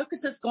that the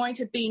focus is going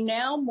to be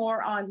now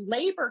more on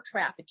labor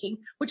trafficking,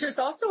 which is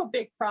also a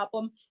big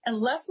problem, and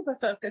less of a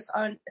focus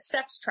on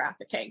sex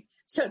trafficking.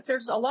 So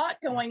there's a lot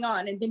going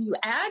on. And then you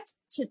add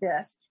to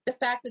this the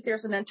fact that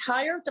there's an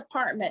entire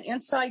department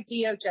inside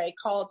DOJ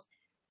called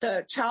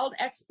the Child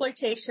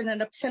Exploitation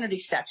and Obscenity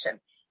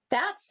section.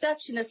 That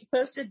section is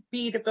supposed to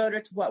be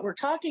devoted to what we're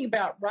talking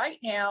about right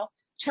now: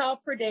 child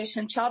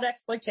predation, child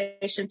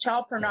exploitation,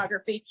 child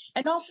pornography,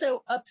 and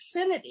also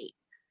obscenity.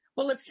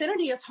 Well,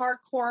 obscenity is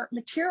hardcore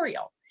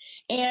material,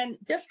 and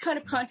this kind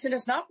of content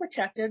is not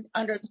protected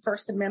under the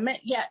First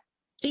Amendment, yet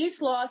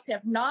these laws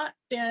have not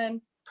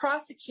been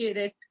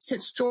prosecuted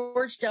since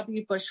George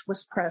W. Bush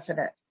was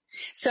president.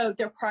 So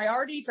their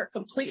priorities are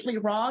completely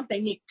wrong.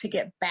 They need to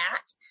get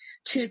back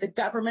to the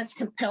government's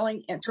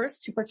compelling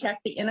interest to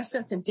protect the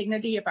innocence and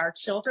dignity of our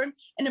children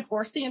and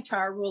enforce the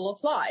entire rule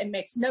of law. It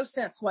makes no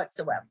sense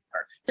whatsoever.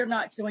 They're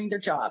not doing their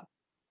job.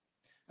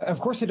 Of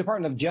course, the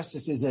Department of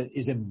Justice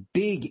is a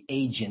big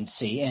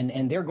agency,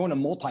 and they're going to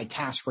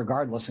multitask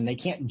regardless, and they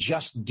can't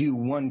just do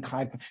one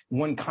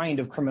kind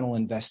of criminal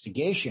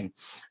investigation.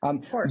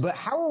 But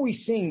how are we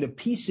seeing the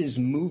pieces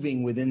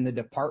moving within the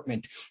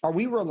department? Are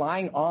we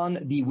relying on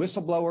the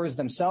whistleblowers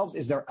themselves?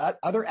 Is there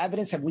other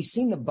evidence? Have we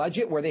seen the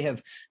budget where they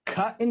have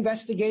cut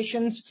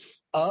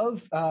investigations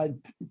of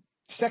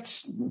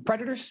sex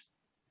predators?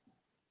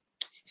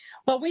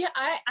 Well,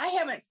 I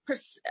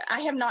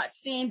have not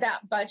seen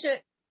that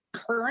budget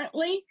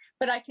currently,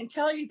 but I can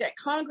tell you that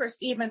Congress,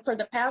 even for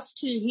the past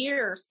 2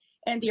 years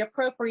and the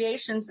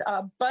appropriations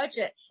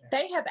budget,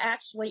 they have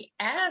actually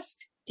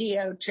asked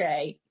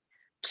DOJ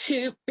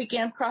to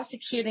begin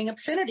prosecuting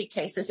obscenity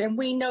cases. And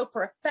we know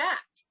for a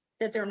fact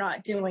that they're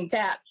not doing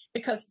that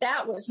because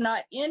that was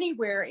not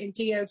anywhere in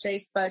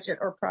DOJ's budget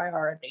or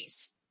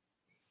priorities.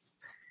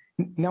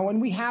 Now, when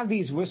we have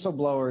these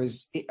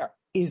whistleblowers,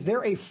 is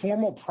there a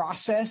formal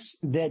process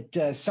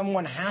that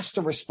someone has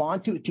to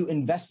respond to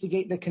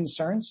investigate the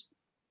concerns?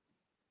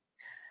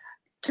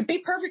 To be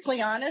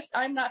perfectly honest,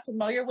 I'm not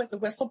familiar with the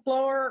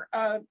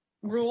whistleblower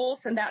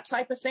rules and that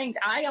type of thing.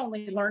 I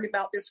only learned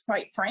about this,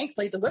 quite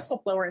frankly, the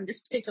whistleblower in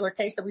this particular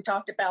case that we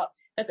talked about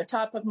at the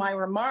top of my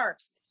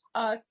remarks,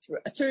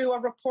 through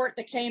a report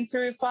that came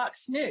through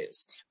Fox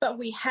News. But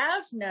we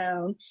have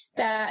known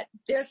that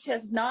this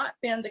has not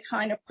been the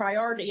kind of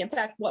priority. In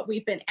fact, what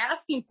we've been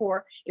asking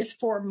for is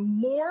for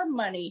more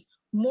money,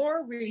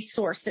 more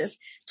resources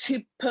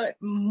to put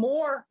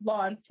more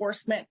law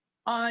enforcement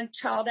on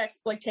child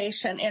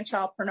exploitation and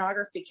child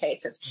pornography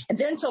cases. And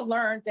then to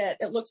learn that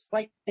it looks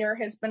like there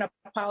has been a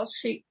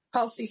policy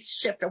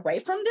shift away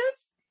from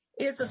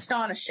this is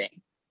astonishing.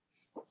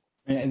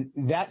 And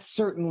that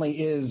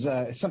certainly is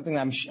something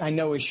I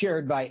know is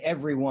shared by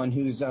everyone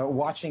who's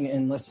watching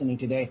and listening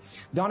today.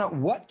 Donna,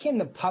 what can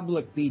the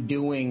public be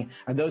doing,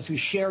 or those who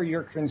share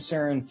your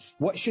concern?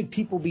 What should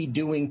people be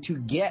doing to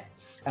get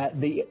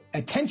the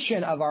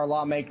attention of our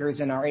lawmakers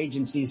and our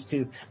agencies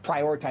to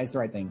prioritize the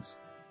right things?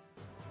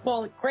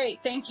 Well,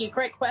 great. Thank you.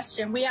 Great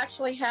question. We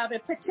actually have a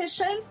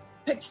petition.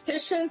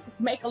 Petitions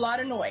make a lot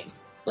of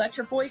noise. Let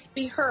your voice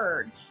be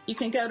heard. You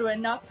can go to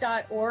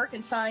enough.org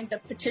and sign the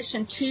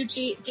petition to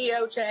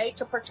DOJ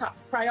to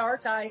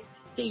prioritize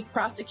the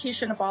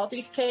prosecution of all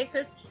these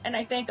cases. And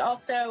I think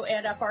also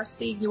at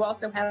FRC, you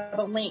also have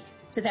a link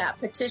to that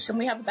petition.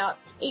 We have about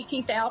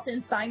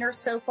 18,000 signers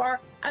so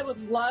far. I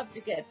would love to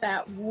get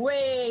that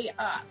way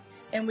up,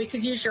 and we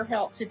could use your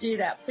help to do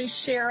that. Please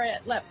share it.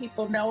 Let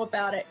people know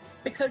about it,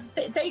 because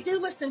they do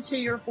listen to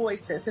your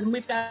voices, and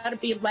we've got to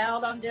be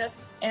loud on this,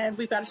 and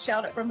we've got to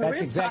shout it from the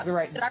rooftops. That's exactly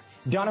right.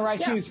 Donna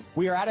Rice Hughes,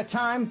 we are out of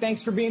time.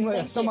 Thanks for being with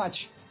us so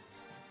much.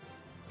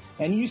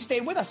 And you stay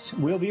with us.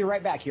 We'll be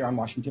right back here on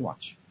Washington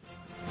Watch.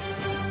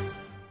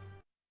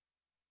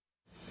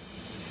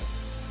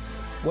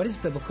 What is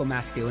biblical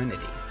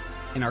masculinity?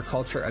 In our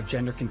culture of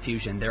gender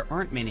confusion, there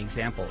aren't many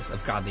examples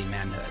of godly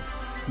manhood.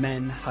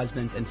 Men,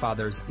 husbands, and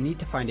fathers need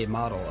to find a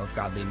model of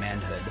godly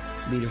manhood,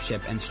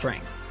 leadership, and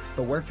strength.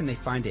 But where can they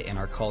find it in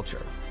our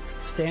culture?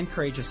 Stand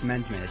Courageous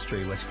Men's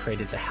Ministry was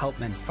created to help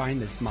men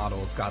find this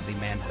model of godly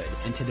manhood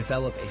and to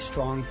develop a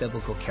strong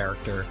biblical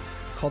character,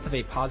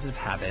 cultivate positive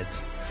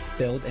habits,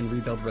 build and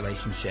rebuild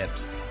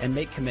relationships, and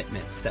make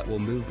commitments that will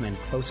move men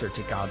closer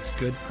to God's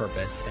good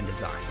purpose and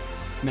design.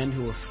 Men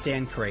who will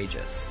stand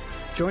courageous.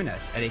 Join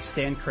us at a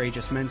Stand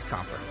Courageous Men's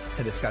Conference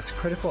to discuss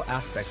critical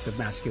aspects of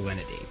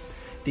masculinity.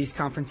 These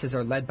conferences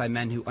are led by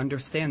men who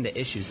understand the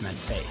issues men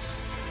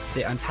face.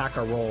 They unpack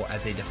our role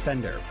as a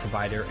defender,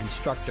 provider,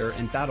 instructor,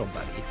 and battle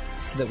buddy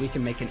so that we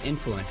can make an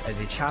influence as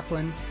a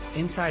chaplain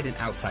inside and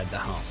outside the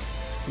home.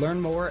 Learn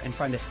more and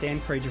find a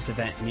Stand Courageous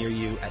event near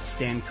you at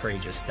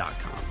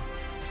standcourageous.com.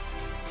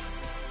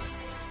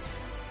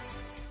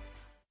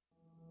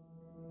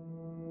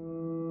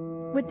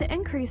 With the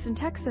increase in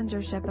tech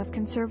censorship of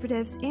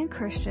conservatives and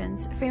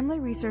Christians,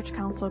 Family Research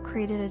Council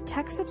created a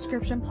tech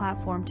subscription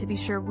platform to be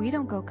sure we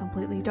don't go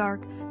completely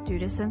dark due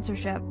to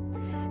censorship.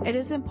 It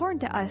is important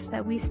to us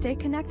that we stay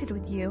connected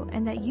with you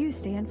and that you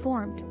stay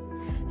informed.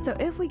 So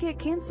if we get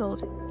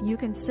canceled, you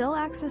can still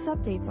access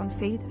updates on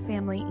faith,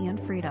 family, and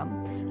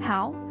freedom.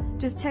 How?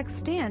 Just text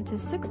STAND to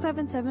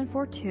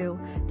 67742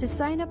 to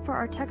sign up for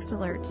our text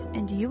alerts,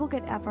 and you will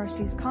get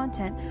FRC's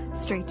content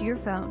straight to your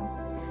phone.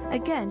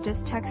 Again,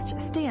 just text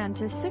STAND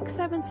to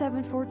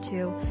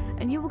 67742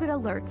 and you will get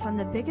alerts on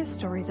the biggest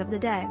stories of the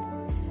day.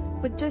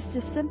 With just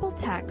a simple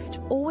text,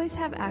 always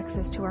have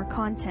access to our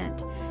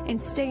content and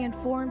stay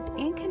informed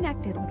and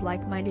connected with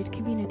like-minded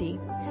community.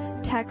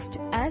 Text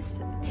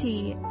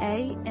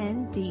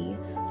STAND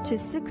to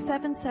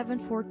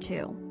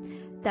 67742.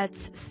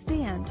 That's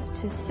STAND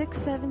to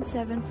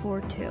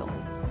 67742.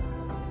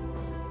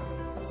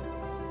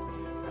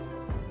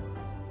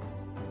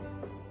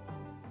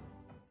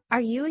 Are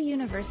you a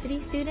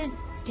university student?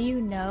 Do you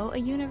know a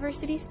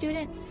university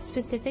student,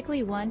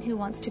 specifically one who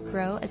wants to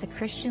grow as a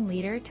Christian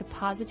leader to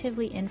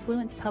positively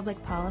influence public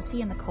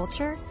policy and the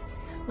culture?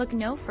 Look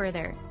no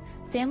further.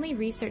 Family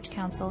Research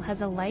Council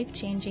has a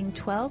life-changing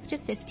 12 to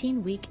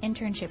 15-week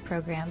internship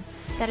program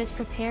that has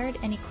prepared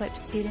and equipped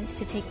students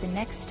to take the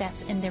next step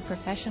in their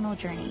professional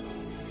journey.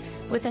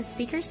 With a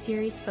speaker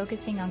series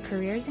focusing on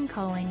careers and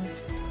callings,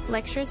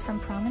 lectures from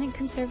prominent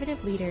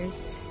conservative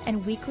leaders,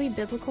 and weekly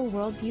biblical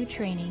worldview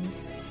training,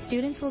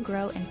 students will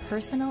grow in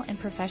personal and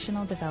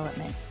professional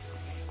development.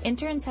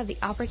 Interns have the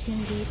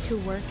opportunity to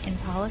work in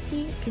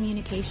policy,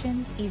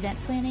 communications, event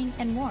planning,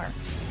 and more.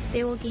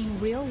 They will gain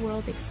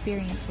real-world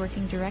experience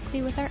working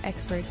directly with our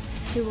experts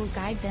who will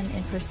guide them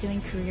in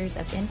pursuing careers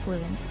of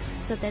influence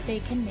so that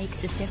they can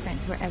make a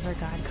difference wherever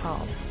God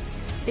calls.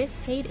 This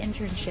paid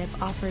internship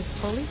offers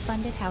fully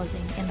funded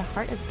housing in the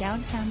heart of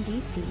downtown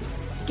D.C.,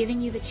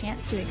 giving you the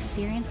chance to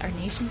experience our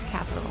nation's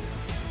capital.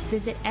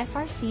 Visit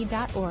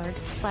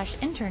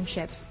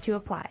frc.org/internships to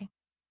apply.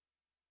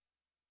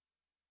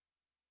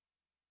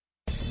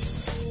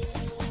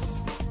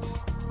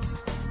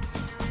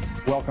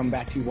 Welcome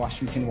back to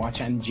Washington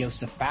Watch. I'm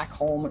Joseph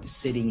Backholm,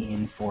 sitting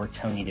in for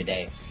Tony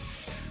today.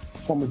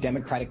 Former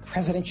Democratic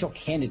presidential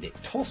candidate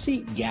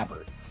Tulsi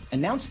Gabbard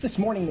announced this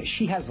morning that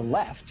she has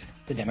left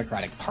the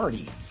Democratic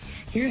Party.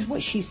 Here's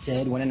what she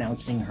said when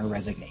announcing her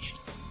resignation.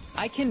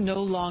 I can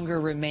no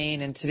longer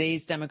remain in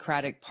today's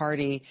Democratic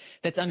Party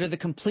that's under the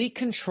complete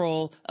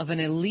control of an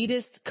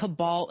elitist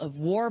cabal of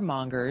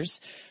warmongers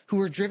who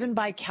are driven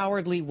by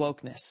cowardly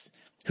wokeness,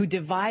 who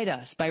divide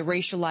us by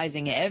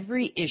racializing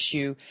every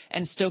issue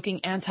and stoking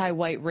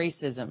anti-white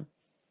racism,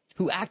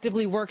 who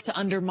actively work to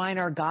undermine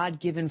our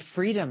God-given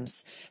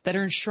freedoms that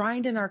are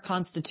enshrined in our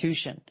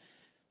Constitution,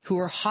 who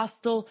are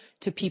hostile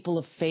to people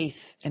of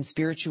faith and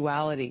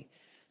spirituality,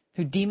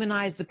 who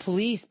demonize the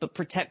police but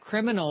protect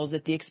criminals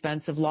at the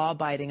expense of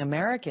law-abiding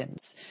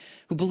Americans,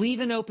 who believe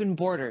in open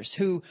borders,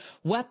 who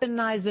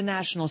weaponize the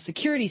national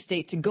security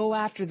state to go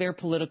after their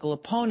political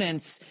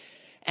opponents,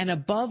 and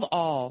above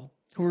all,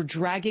 who are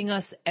dragging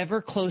us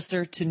ever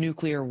closer to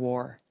nuclear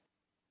war.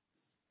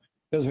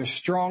 Those are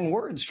strong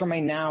words from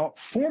a now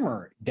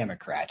former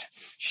Democrat.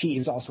 She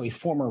is also a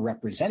former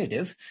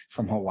representative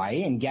from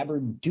Hawaii, and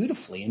Gabbard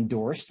dutifully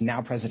endorsed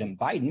now President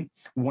Biden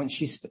once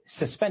she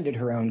suspended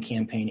her own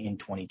campaign in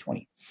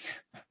 2020.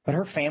 But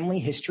her family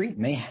history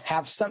may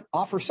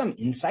offer some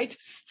insight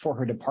for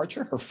her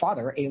departure. Her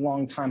father, a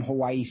longtime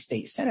Hawaii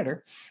state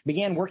senator,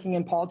 began working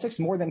in politics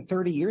more than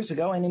 30 years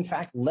ago and, in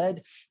fact,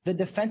 led the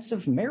Defense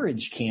of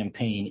Marriage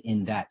campaign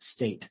in that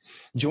state.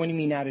 Joining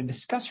me now to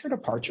discuss her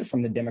departure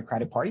from the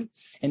Democratic Party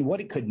and what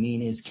it could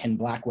mean is Ken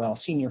Blackwell,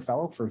 Senior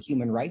Fellow for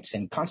Human Rights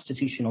and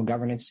Constitutional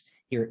Governance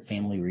here at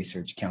Family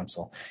Research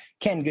Council.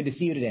 Ken, good to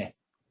see you today.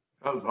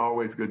 It was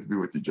always good to be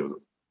with you, Joseph.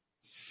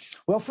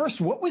 Well, first,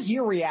 what was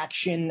your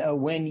reaction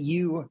when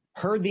you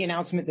heard the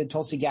announcement that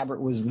Tulsi Gabbard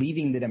was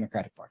leaving the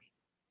Democratic Party?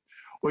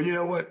 Well, you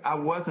know what? I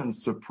wasn't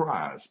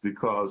surprised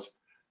because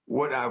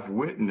what I've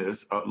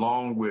witnessed,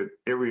 along with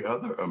every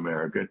other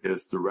American,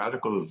 is the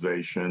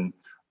radicalization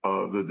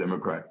of the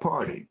Democratic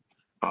Party.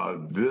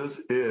 This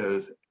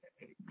is,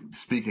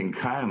 speaking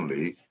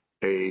kindly,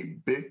 a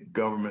big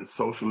government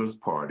socialist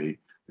party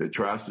that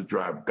tries to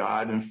drive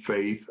God and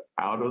faith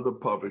out of the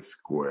public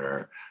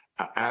square,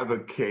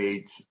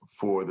 advocates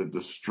for the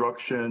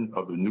destruction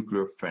of the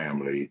nuclear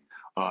family,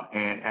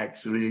 and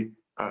actually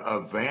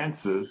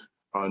advances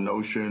a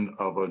notion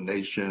of a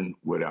nation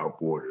without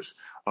borders.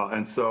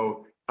 And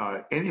so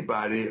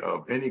anybody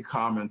of any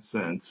common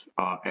sense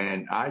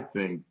and I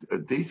think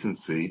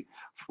decency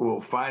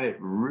will find it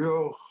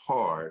real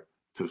hard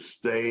to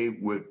stay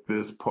with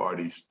this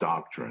party's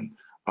doctrine.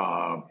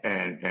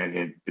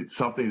 And it's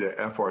something that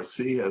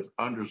FRC has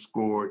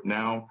underscored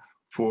now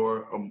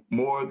for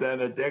more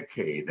than a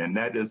decade, and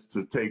that is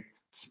to take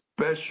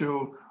a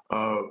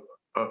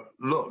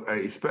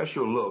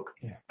special look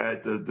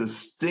at the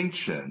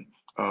distinction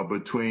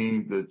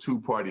between the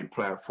two-party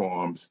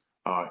platforms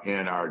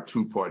in our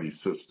two-party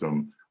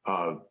system.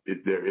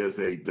 There is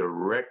a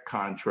direct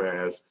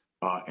contrast,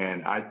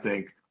 and I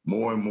think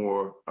more and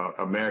more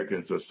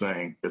Americans are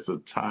saying it's a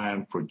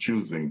time for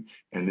choosing,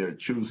 and they're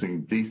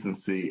choosing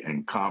decency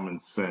and common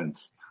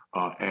sense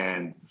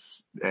and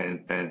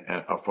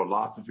a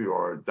philosophy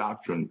or a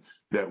doctrine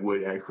that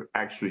would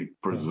actually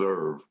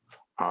preserve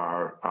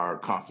our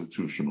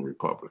constitutional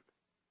republic.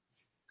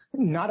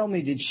 Not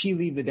only did she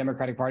leave the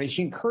Democratic Party,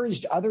 she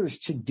encouraged others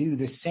to do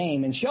the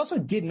same. And she also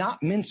did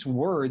not mince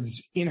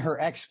words in her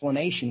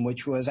explanation,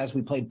 which was, as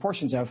we played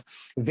portions of,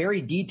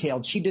 very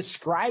detailed. She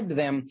described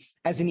them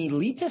as an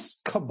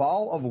elitist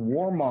cabal of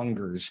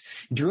warmongers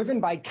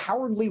driven by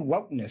cowardly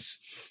wokeness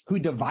who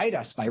divide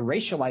us by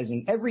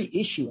racializing every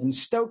issue and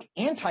stoke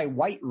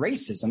anti-white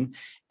racism,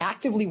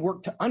 actively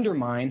work to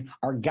undermine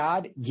our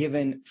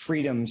God-given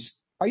freedoms.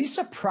 Are you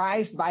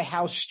surprised by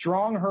how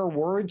strong her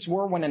words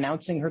were when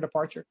announcing her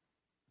departure?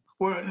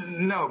 Well,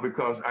 no,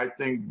 because I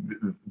think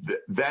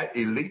that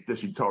elite that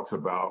she talks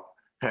about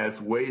has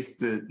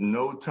wasted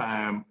no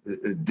time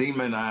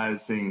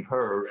demonizing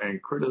her and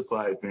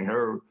criticizing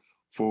her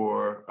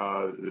for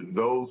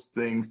those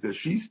things that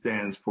she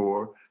stands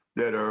for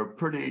that are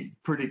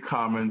pretty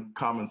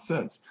common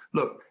sense.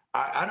 Look,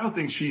 I don't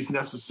think she's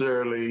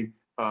necessarily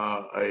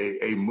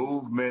a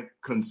movement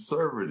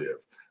conservative.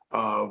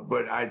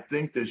 But I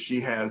think that she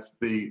has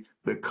the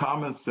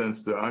common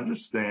sense to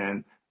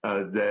understand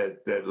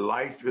that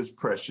life is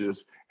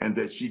precious and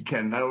that she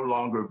can no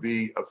longer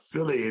be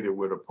affiliated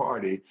with a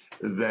party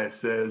that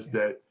says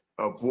that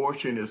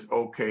abortion is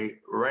okay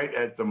right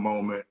at the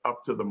moment,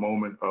 up to the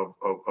moment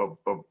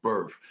of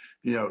birth.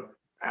 You know,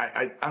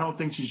 I don't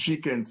think she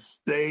can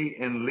stay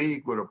in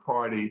league with a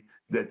party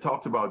that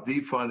talks about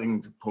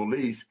defunding the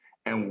police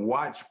and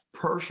watch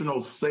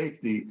personal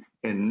safety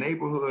in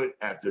neighborhood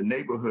after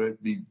neighborhood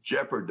be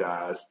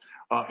jeopardized,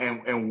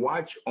 and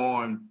watch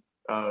on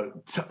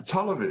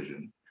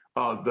television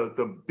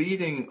the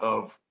beating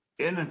of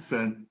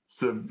innocent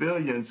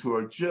civilians who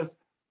are just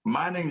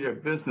minding their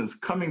business,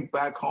 coming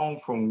back home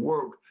from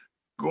work,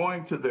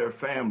 going to their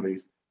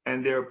families,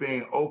 and they're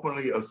being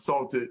openly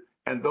assaulted.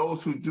 And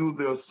those who do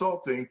the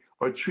assaulting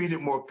are treated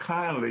more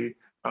kindly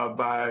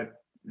by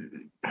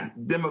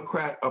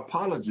Democrat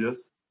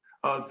apologists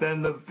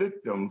than the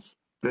victims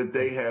that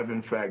they have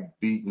in fact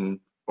beaten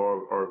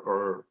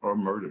or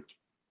murdered.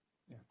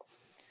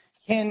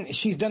 And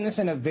she's done this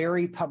in a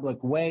very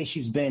public way.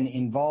 She's been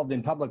involved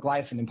in public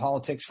life and in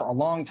politics for a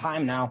long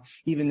time now,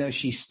 even though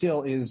she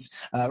still is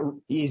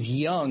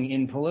young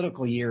in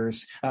political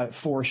years,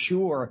 for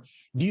sure.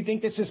 Do you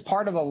think this is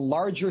part of a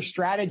larger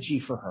strategy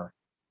for her?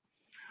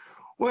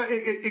 Well,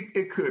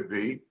 it could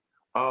be,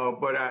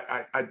 but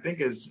I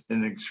think it's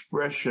an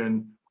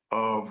expression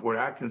of what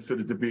I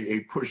consider to be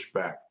a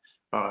pushback.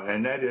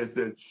 And that is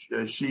that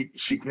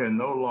she can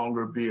no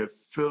longer be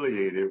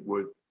affiliated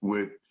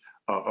with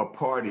a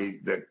party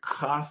that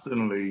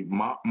constantly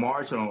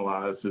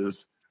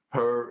marginalizes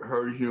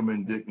her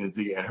human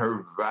dignity and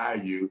her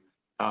value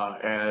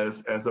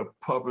as a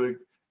public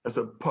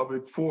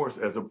force,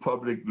 as a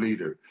public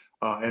leader.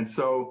 And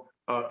so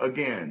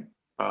again,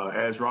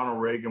 as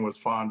Ronald Reagan was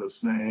fond of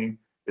saying,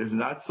 it's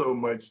not so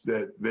much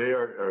that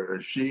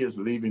she is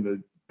leaving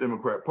the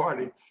Democrat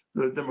Party.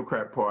 The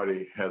Democrat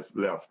Party has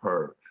left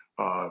her.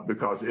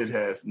 Because it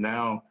has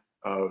now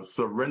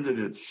surrendered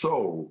its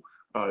soul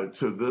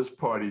to this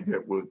party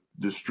that would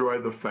destroy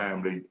the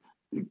family,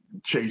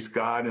 chase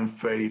God and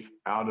faith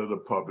out of the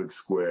public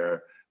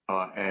square,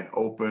 and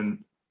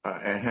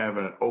have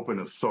an open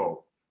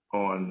assault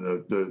on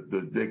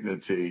the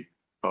dignity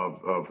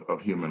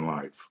of human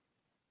life.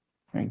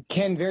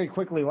 Ken, very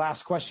quickly,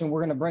 last question.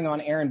 We're going to bring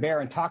on Aaron Baer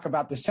and talk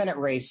about the Senate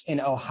race in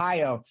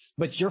Ohio.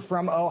 But you're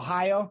from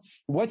Ohio.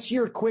 What's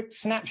your quick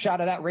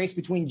snapshot of that race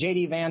between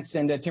J.D. Vance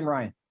and Tim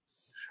Ryan?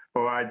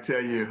 Oh, I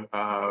tell you,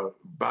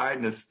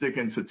 Biden is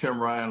sticking to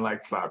Tim Ryan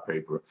like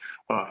flypaper.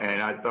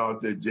 And I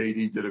thought that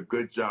J.D. did a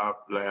good job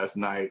last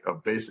night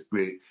of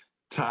basically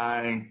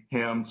tying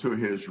him to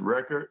his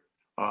record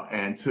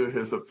and to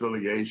his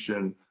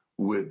affiliation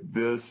with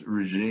this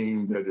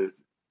regime that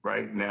is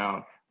right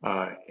now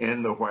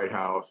in the White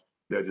House,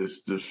 that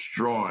is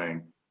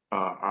destroying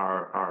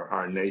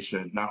our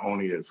nation, not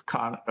only its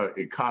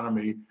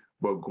economy,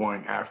 but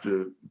going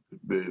after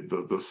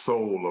the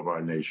soul of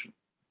our nation.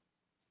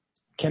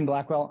 Ken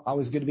Blackwell,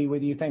 always good to be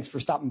with you. Thanks for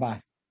stopping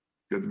by.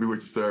 Good to be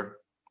with you, sir.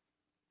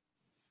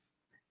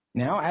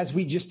 Now, as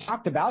we just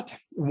talked about,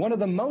 one of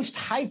the most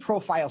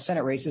high-profile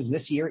Senate races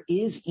this year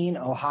is in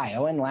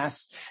Ohio. And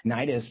last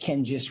night, as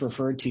Ken just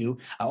referred to,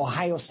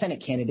 Ohio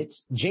Senate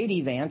candidates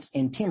J.D. Vance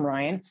and Tim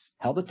Ryan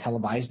held a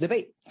televised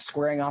debate,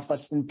 squaring off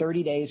less than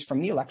 30 days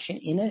from the election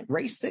in a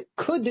race that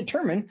could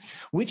determine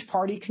which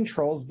party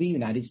controls the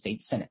United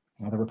States Senate.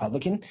 Now, the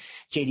Republican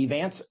J.D.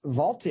 Vance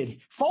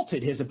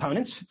faulted his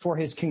opponents for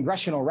his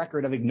congressional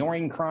record of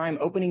ignoring crime,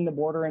 opening the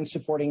border, and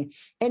supporting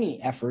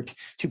any effort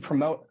to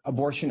promote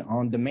abortion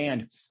on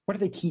demand. What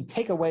are the key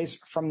takeaways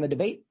from the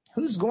debate?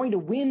 Who's going to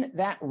win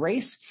that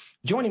race?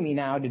 Joining me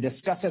now to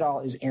discuss it all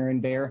is Aaron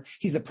Baer.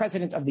 He's the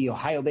president of the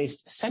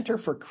Ohio-based Center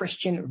for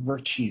Christian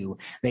Virtue.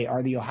 They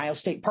are the Ohio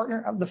State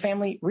partner of the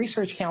Family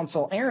Research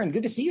Council. Aaron,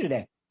 good to see you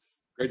today.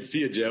 Great to see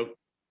you, Joe.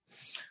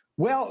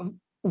 Well,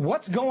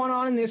 what's going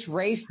on in this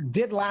race?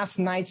 Did last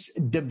night's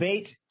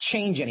debate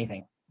change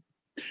anything?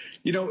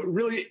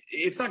 Really,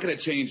 it's not going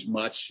to change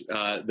much.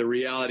 The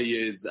reality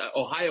is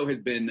Ohio has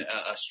been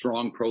a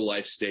strong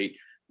pro-life state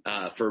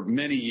for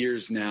many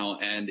years now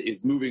and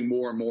is moving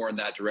more and more in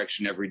that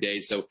direction every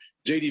day. So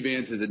J.D.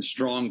 Vance is in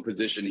strong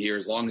position here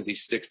as long as he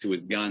sticks to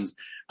his guns.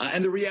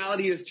 And the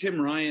reality is Tim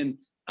Ryan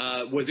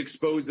was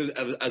exposed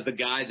as the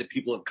guy that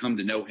people have come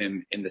to know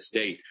him in the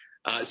state.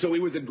 So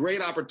it was a great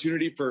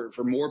opportunity for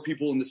more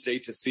people in the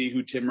state to see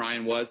who Tim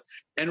Ryan was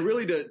and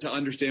really to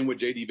understand what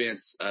J.D.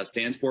 Vance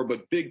stands for.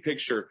 But big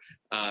picture,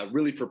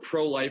 really for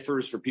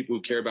pro-lifers, for people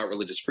who care about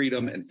religious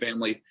freedom and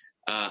family,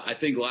 I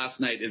think last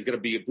night is going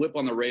to be a blip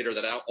on the radar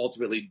that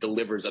ultimately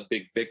delivers a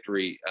big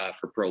victory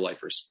for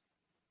pro-lifers.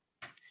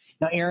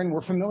 Now, Aaron,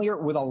 we're familiar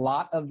with a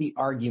lot of the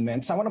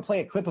arguments. I want to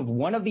play a clip of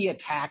one of the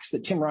attacks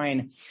that Tim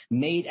Ryan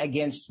made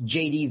against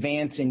J.D.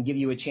 Vance and give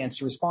you a chance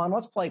to respond.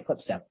 Let's play clip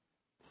 7.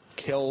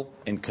 Kill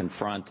and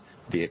confront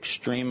the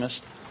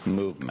extremist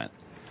movement,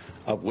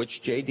 of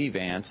which J.D.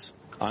 Vance,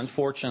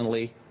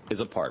 unfortunately, is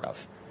a part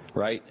of.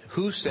 Right?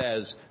 Who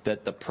says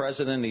that the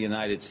president of the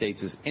United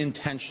States is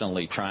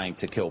intentionally trying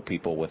to kill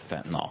people with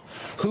fentanyl?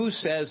 Who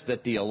says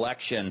that the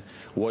election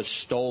was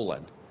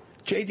stolen?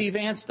 J.D.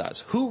 Vance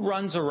does. Who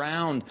runs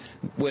around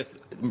with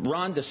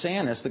Ron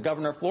DeSantis, the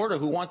governor of Florida,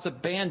 who wants to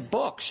ban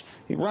books?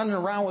 He's running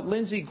around with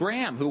Lindsey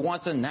Graham, who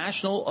wants a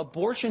national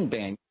abortion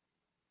ban.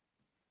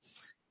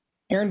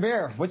 Aaron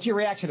Bear, what's your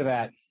reaction to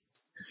that?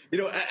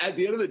 At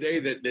the end of the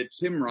day, that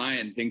Tim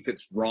Ryan thinks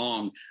it's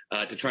wrong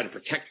to try to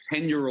protect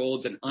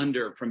 10-year-olds and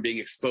under from being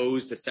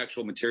exposed to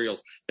sexual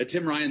materials, that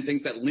Tim Ryan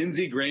thinks that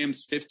Lindsey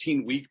Graham's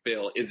 15-week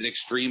bill is an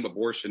extreme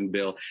abortion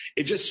bill.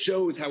 It just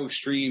shows how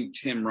extreme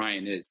Tim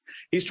Ryan is.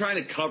 He's trying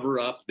to cover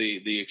up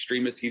the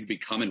extremist he's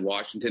become in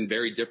Washington,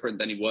 very different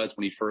than he was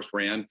when he first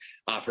ran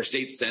for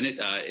state Senate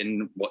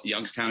in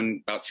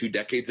Youngstown about 2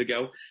 decades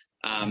ago.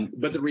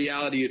 But the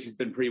reality is he's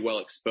been pretty well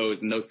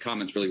exposed, and those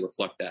comments really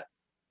reflect that.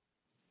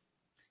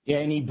 Yeah,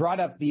 and he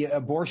brought up the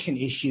abortion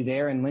issue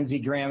there, and Lindsey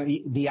Graham,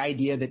 the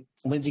idea that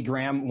Lindsey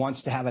Graham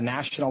wants to have a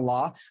national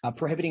law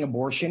prohibiting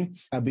abortion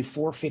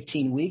before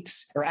 15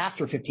 weeks, or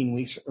after 15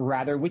 weeks,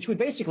 rather, which would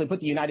basically put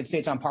the United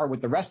States on par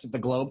with the rest of the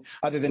globe,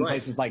 other than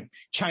places like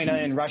China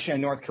and Russia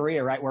and North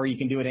Korea, right, where you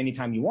can do it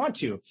anytime you want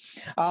to.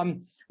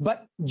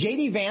 But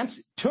J.D.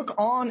 Vance took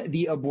on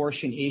the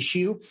abortion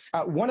issue.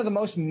 One of the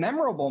most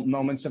memorable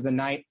moments of the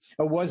night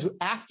was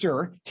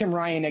after Tim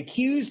Ryan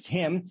asked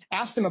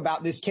him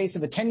about this case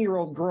of a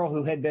 10-year-old girl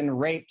who had been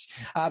raped.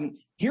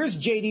 Here's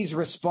J.D.'s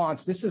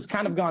response. This has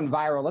kind of gone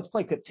viral. Let's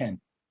play clip 10.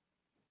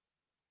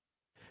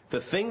 The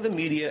thing the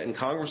media and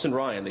Congressman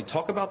Ryan, they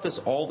talk about this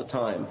all the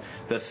time.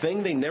 The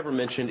thing they never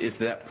mentioned is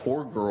that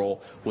poor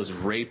girl was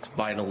raped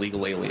by an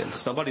illegal alien,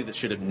 somebody that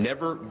should have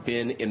never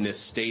been in this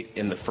state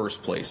in the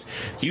first place.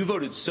 You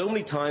voted so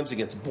many times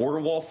against border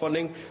wall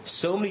funding,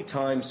 so many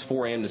times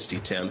for amnesty,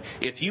 Tim.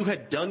 If you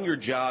had done your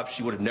job,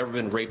 she would have never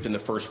been raped in the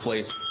first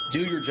place. Do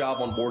your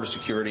job on border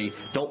security.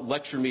 Don't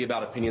lecture me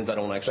about opinions I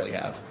don't actually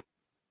have.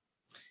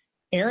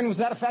 Aaron, was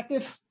that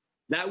effective?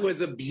 That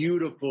was a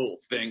beautiful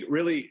thing.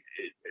 Really,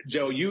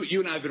 Joe, you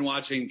and I have been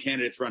watching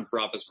candidates run for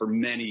office for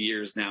many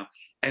years now.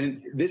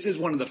 And this is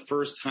one of the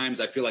first times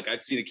I feel like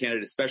I've seen a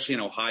candidate, especially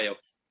in Ohio,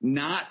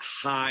 not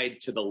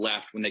hide to the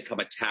left when they come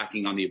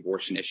attacking on the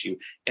abortion issue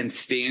and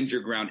stand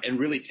your ground and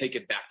really take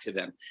it back to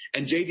them.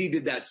 And J.D.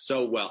 did that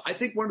so well. I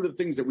think one of the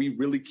things that we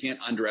really can't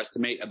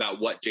underestimate about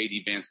what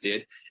J.D. Vance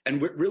did,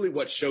 and really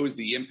what shows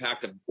the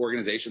impact of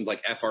organizations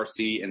like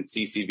FRC and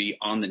CCV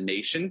on the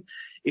nation,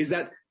 is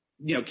that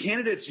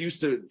candidates used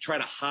to try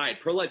to hide.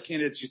 Pro-life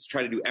candidates used to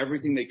try to do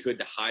everything they could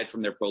to hide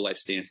from their pro-life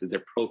stances,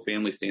 their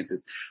pro-family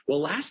stances. Well,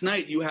 last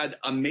night you had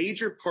a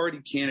major party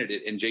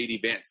candidate in J.D.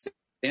 Vance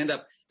stand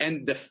up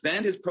and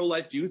defend his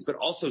pro-life views, but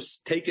also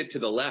take it to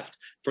the left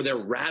for their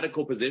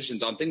radical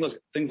positions on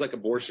things like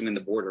abortion and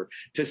the border,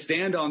 to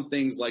stand on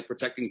things like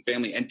protecting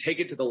family and take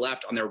it to the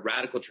left on their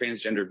radical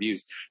transgender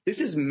views.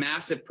 This is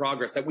massive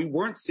progress that we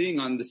weren't seeing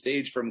on the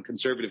stage from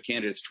conservative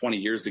candidates 20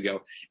 years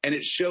ago. And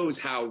it shows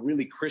how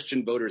really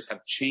Christian voters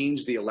have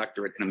changed the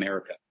electorate in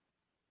America.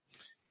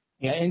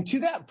 Yeah, and to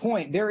that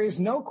point, there is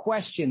no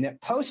question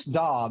that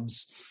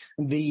post-Dobbs,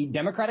 the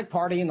Democratic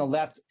Party and the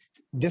left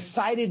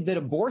decided that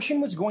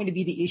abortion was going to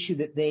be the issue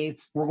that they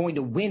were going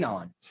to win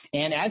on.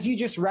 And as you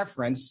just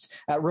referenced,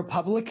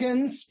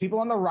 Republicans, people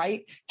on the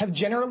right, have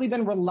generally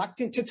been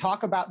reluctant to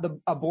talk about the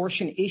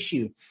abortion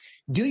issue.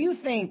 Do you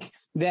think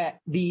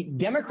that the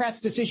Democrats'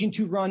 decision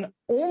to run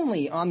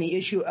only on the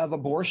issue of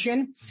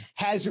abortion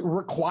has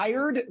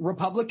required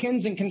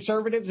Republicans and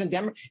conservatives and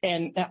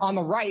on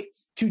the right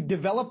to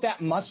develop that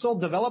muscle,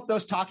 develop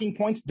those talking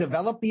points,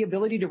 develop the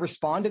ability to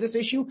respond to this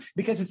issue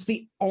because it's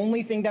the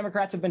only thing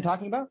Democrats have been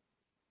talking about?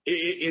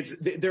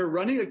 They're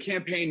running a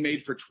campaign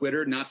made for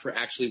Twitter, not for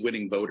actually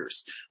winning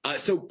voters.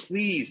 So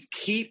please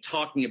keep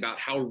talking about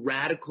how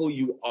radical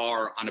you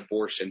are on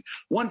abortion.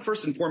 One,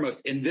 first and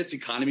foremost, in this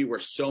economy where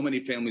so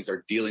many families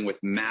are dealing with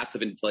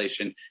massive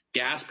inflation,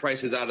 gas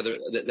prices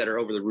that are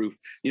over the roof,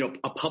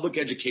 a public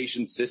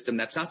education system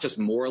that's not just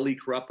morally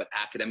corrupt but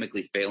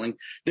academically failing.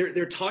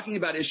 They're talking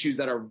about issues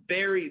that are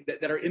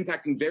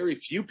impacting very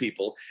few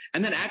people,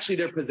 and then actually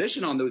their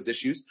position on those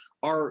issues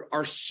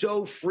are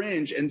so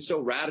fringe and so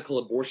radical,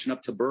 abortion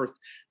up to birth,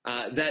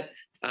 that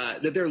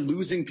they're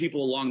losing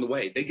people along the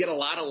way. They get a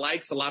lot of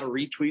likes, a lot of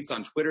retweets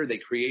on Twitter. They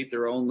create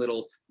their own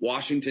little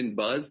Washington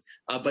buzz,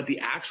 but the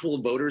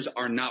actual voters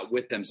are not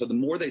with them. So the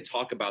more they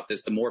talk about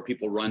this, the more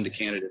people run to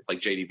candidates like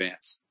J.D.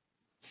 Vance.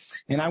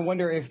 And I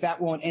wonder if that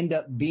won't end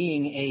up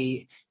being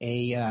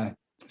a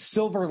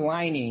silver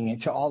lining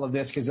to all of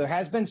this, because there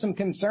has been some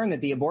concern that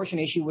the abortion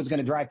issue was going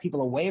to drive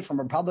people away from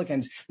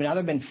Republicans, but now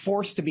they've been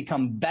forced to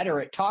become better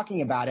at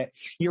talking about it.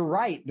 You're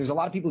right. There's a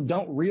lot of people who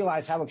don't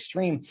realize how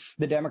extreme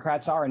the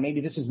Democrats are, and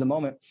maybe this is the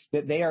moment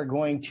that they are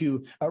going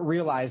to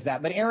realize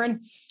that. But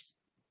Aaron,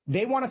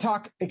 they want to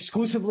talk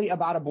exclusively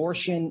about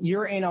abortion.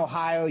 You're in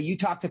Ohio. You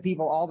talk to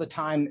people all the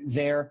time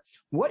there.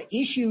 What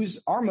issues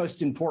are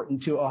most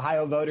important to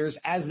Ohio voters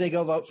as they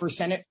go vote for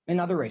Senate and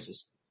other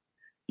races?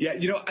 Yeah,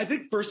 I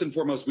think first and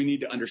foremost, we need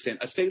to understand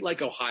a state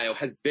like Ohio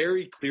has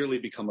very clearly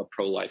become a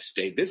pro-life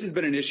state. This has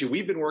been an issue.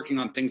 We've been working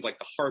on things like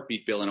the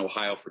heartbeat bill in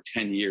Ohio for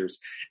 10 years.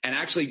 And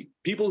actually,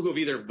 people who have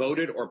either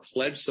voted or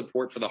pledged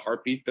support for the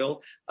heartbeat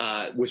bill,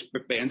 which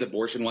bans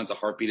abortion once a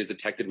heartbeat is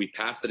detected. We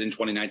passed it in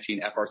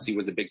 2019. FRC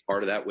was a big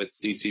part of that with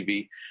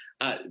CCV.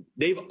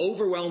 They've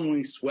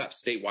overwhelmingly swept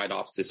statewide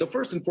offices. So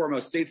first and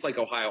foremost, states like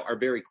Ohio are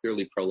very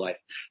clearly pro-life.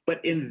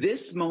 But in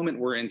this moment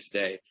we're in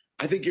today,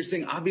 I think you're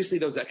saying obviously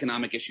those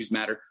economic issues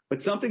matter,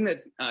 but something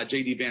that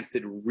J.D. Vance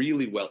did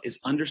really well is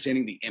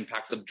understanding the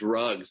impacts of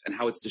drugs and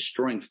how it's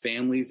destroying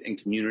families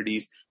and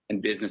communities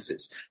and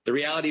businesses. The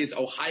reality is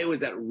Ohio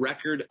is at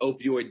record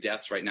opioid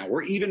deaths right now.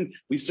 We've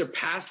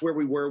surpassed where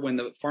we were when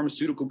the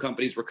pharmaceutical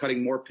companies were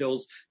cutting more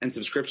pills and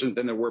subscriptions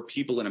than there were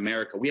people in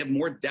America. We have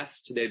more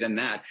deaths today than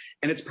that.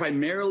 And it's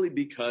primarily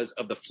because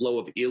of the flow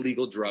of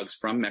illegal drugs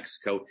from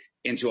Mexico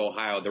into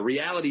Ohio. The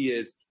reality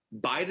is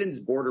Biden's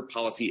border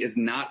policy is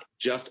not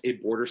just a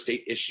border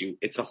state issue.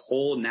 It's a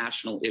whole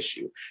national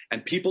issue.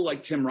 And people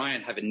like Tim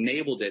Ryan have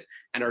enabled it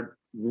and are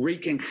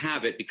wreaking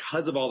havoc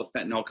because of all the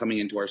fentanyl coming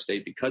into our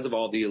state, because of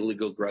all the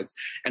illegal drugs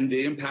and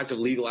the impact of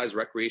legalized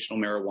recreational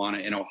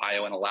marijuana in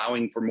Ohio and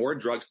allowing for more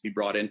drugs to be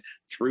brought in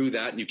through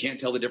that. And you can't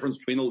tell the difference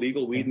between the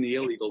legal weed and the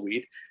illegal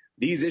weed.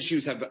 These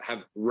issues have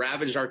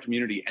ravaged our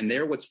community, and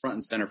they're what's front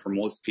and center for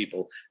most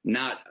people,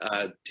 not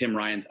Tim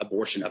Ryan's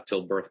abortion up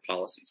till birth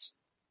policies.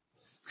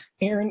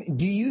 Aaron,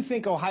 do you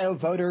think Ohio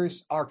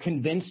voters are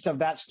convinced of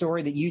that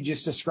story that you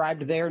just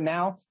described there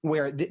now,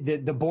 where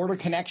the border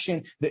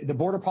connection, the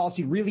border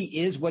policy really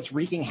is what's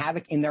wreaking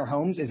havoc in their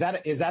homes? Is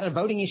that a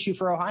voting issue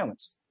for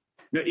Ohioans?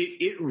 No,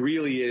 it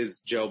really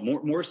is, Joe,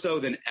 more so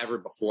than ever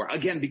before.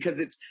 Again, because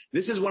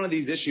this is one of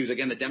these issues.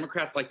 Again, the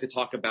Democrats like to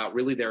talk about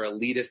really their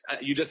elitist.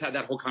 You just had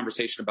that whole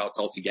conversation about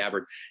Tulsi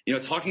Gabbard,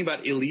 talking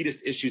about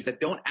elitist issues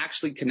that don't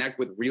actually connect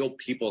with real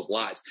people's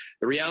lives.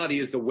 The reality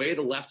is the way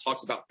the left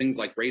talks about things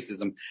like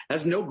racism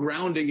has no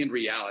grounding in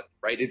reality,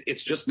 right?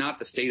 It's just not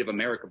the state of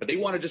America, but they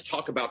want to just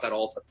talk about that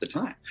all the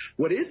time.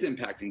 What is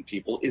impacting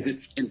people is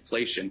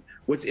inflation.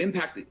 What's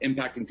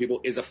impacting people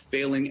is a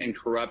failing and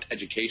corrupt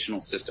educational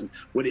system.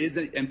 What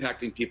is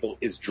impacting people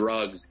is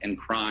drugs and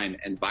crime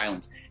and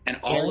violence, and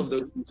all of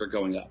those things are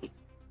going up.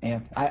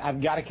 Yeah,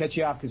 I've got to cut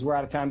you off because we're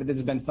out of time, but this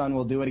has been fun.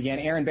 We'll do it again.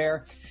 Aaron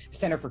Baer,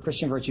 Center for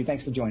Christian Virtue,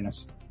 thanks for joining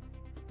us.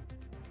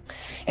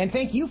 And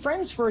thank you,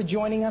 friends, for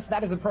joining us.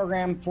 That is the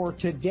program for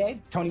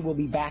today. Tony will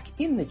be back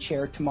in the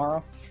chair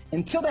tomorrow.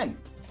 Until then,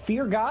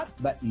 fear God,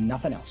 but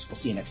nothing else. We'll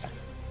see you next time.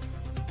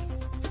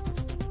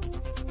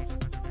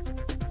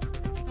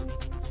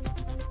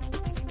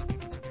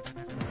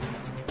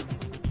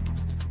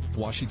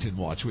 Washington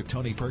Watch with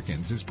Tony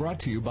Perkins is brought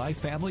to you by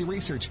Family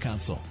Research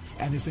Council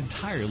and is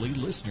entirely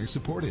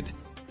listener-supported.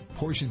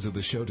 Portions of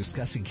the show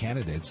discussing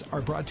candidates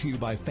are brought to you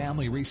by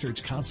Family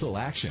Research Council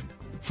Action.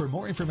 For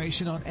more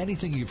information on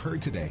anything you've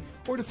heard today,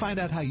 or to find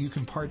out how you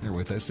can partner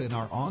with us in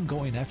our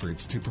ongoing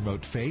efforts to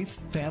promote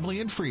faith, family,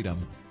 and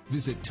freedom,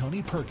 visit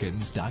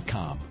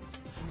TonyPerkins.com.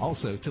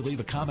 Also, to leave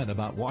a comment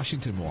about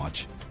Washington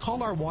Watch,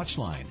 call our watch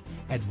line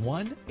at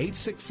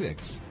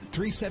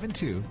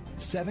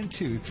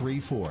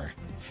 1-866-372-7234.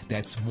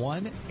 That's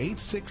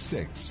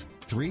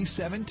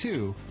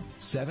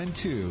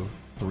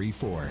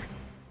 1-866-372-7234.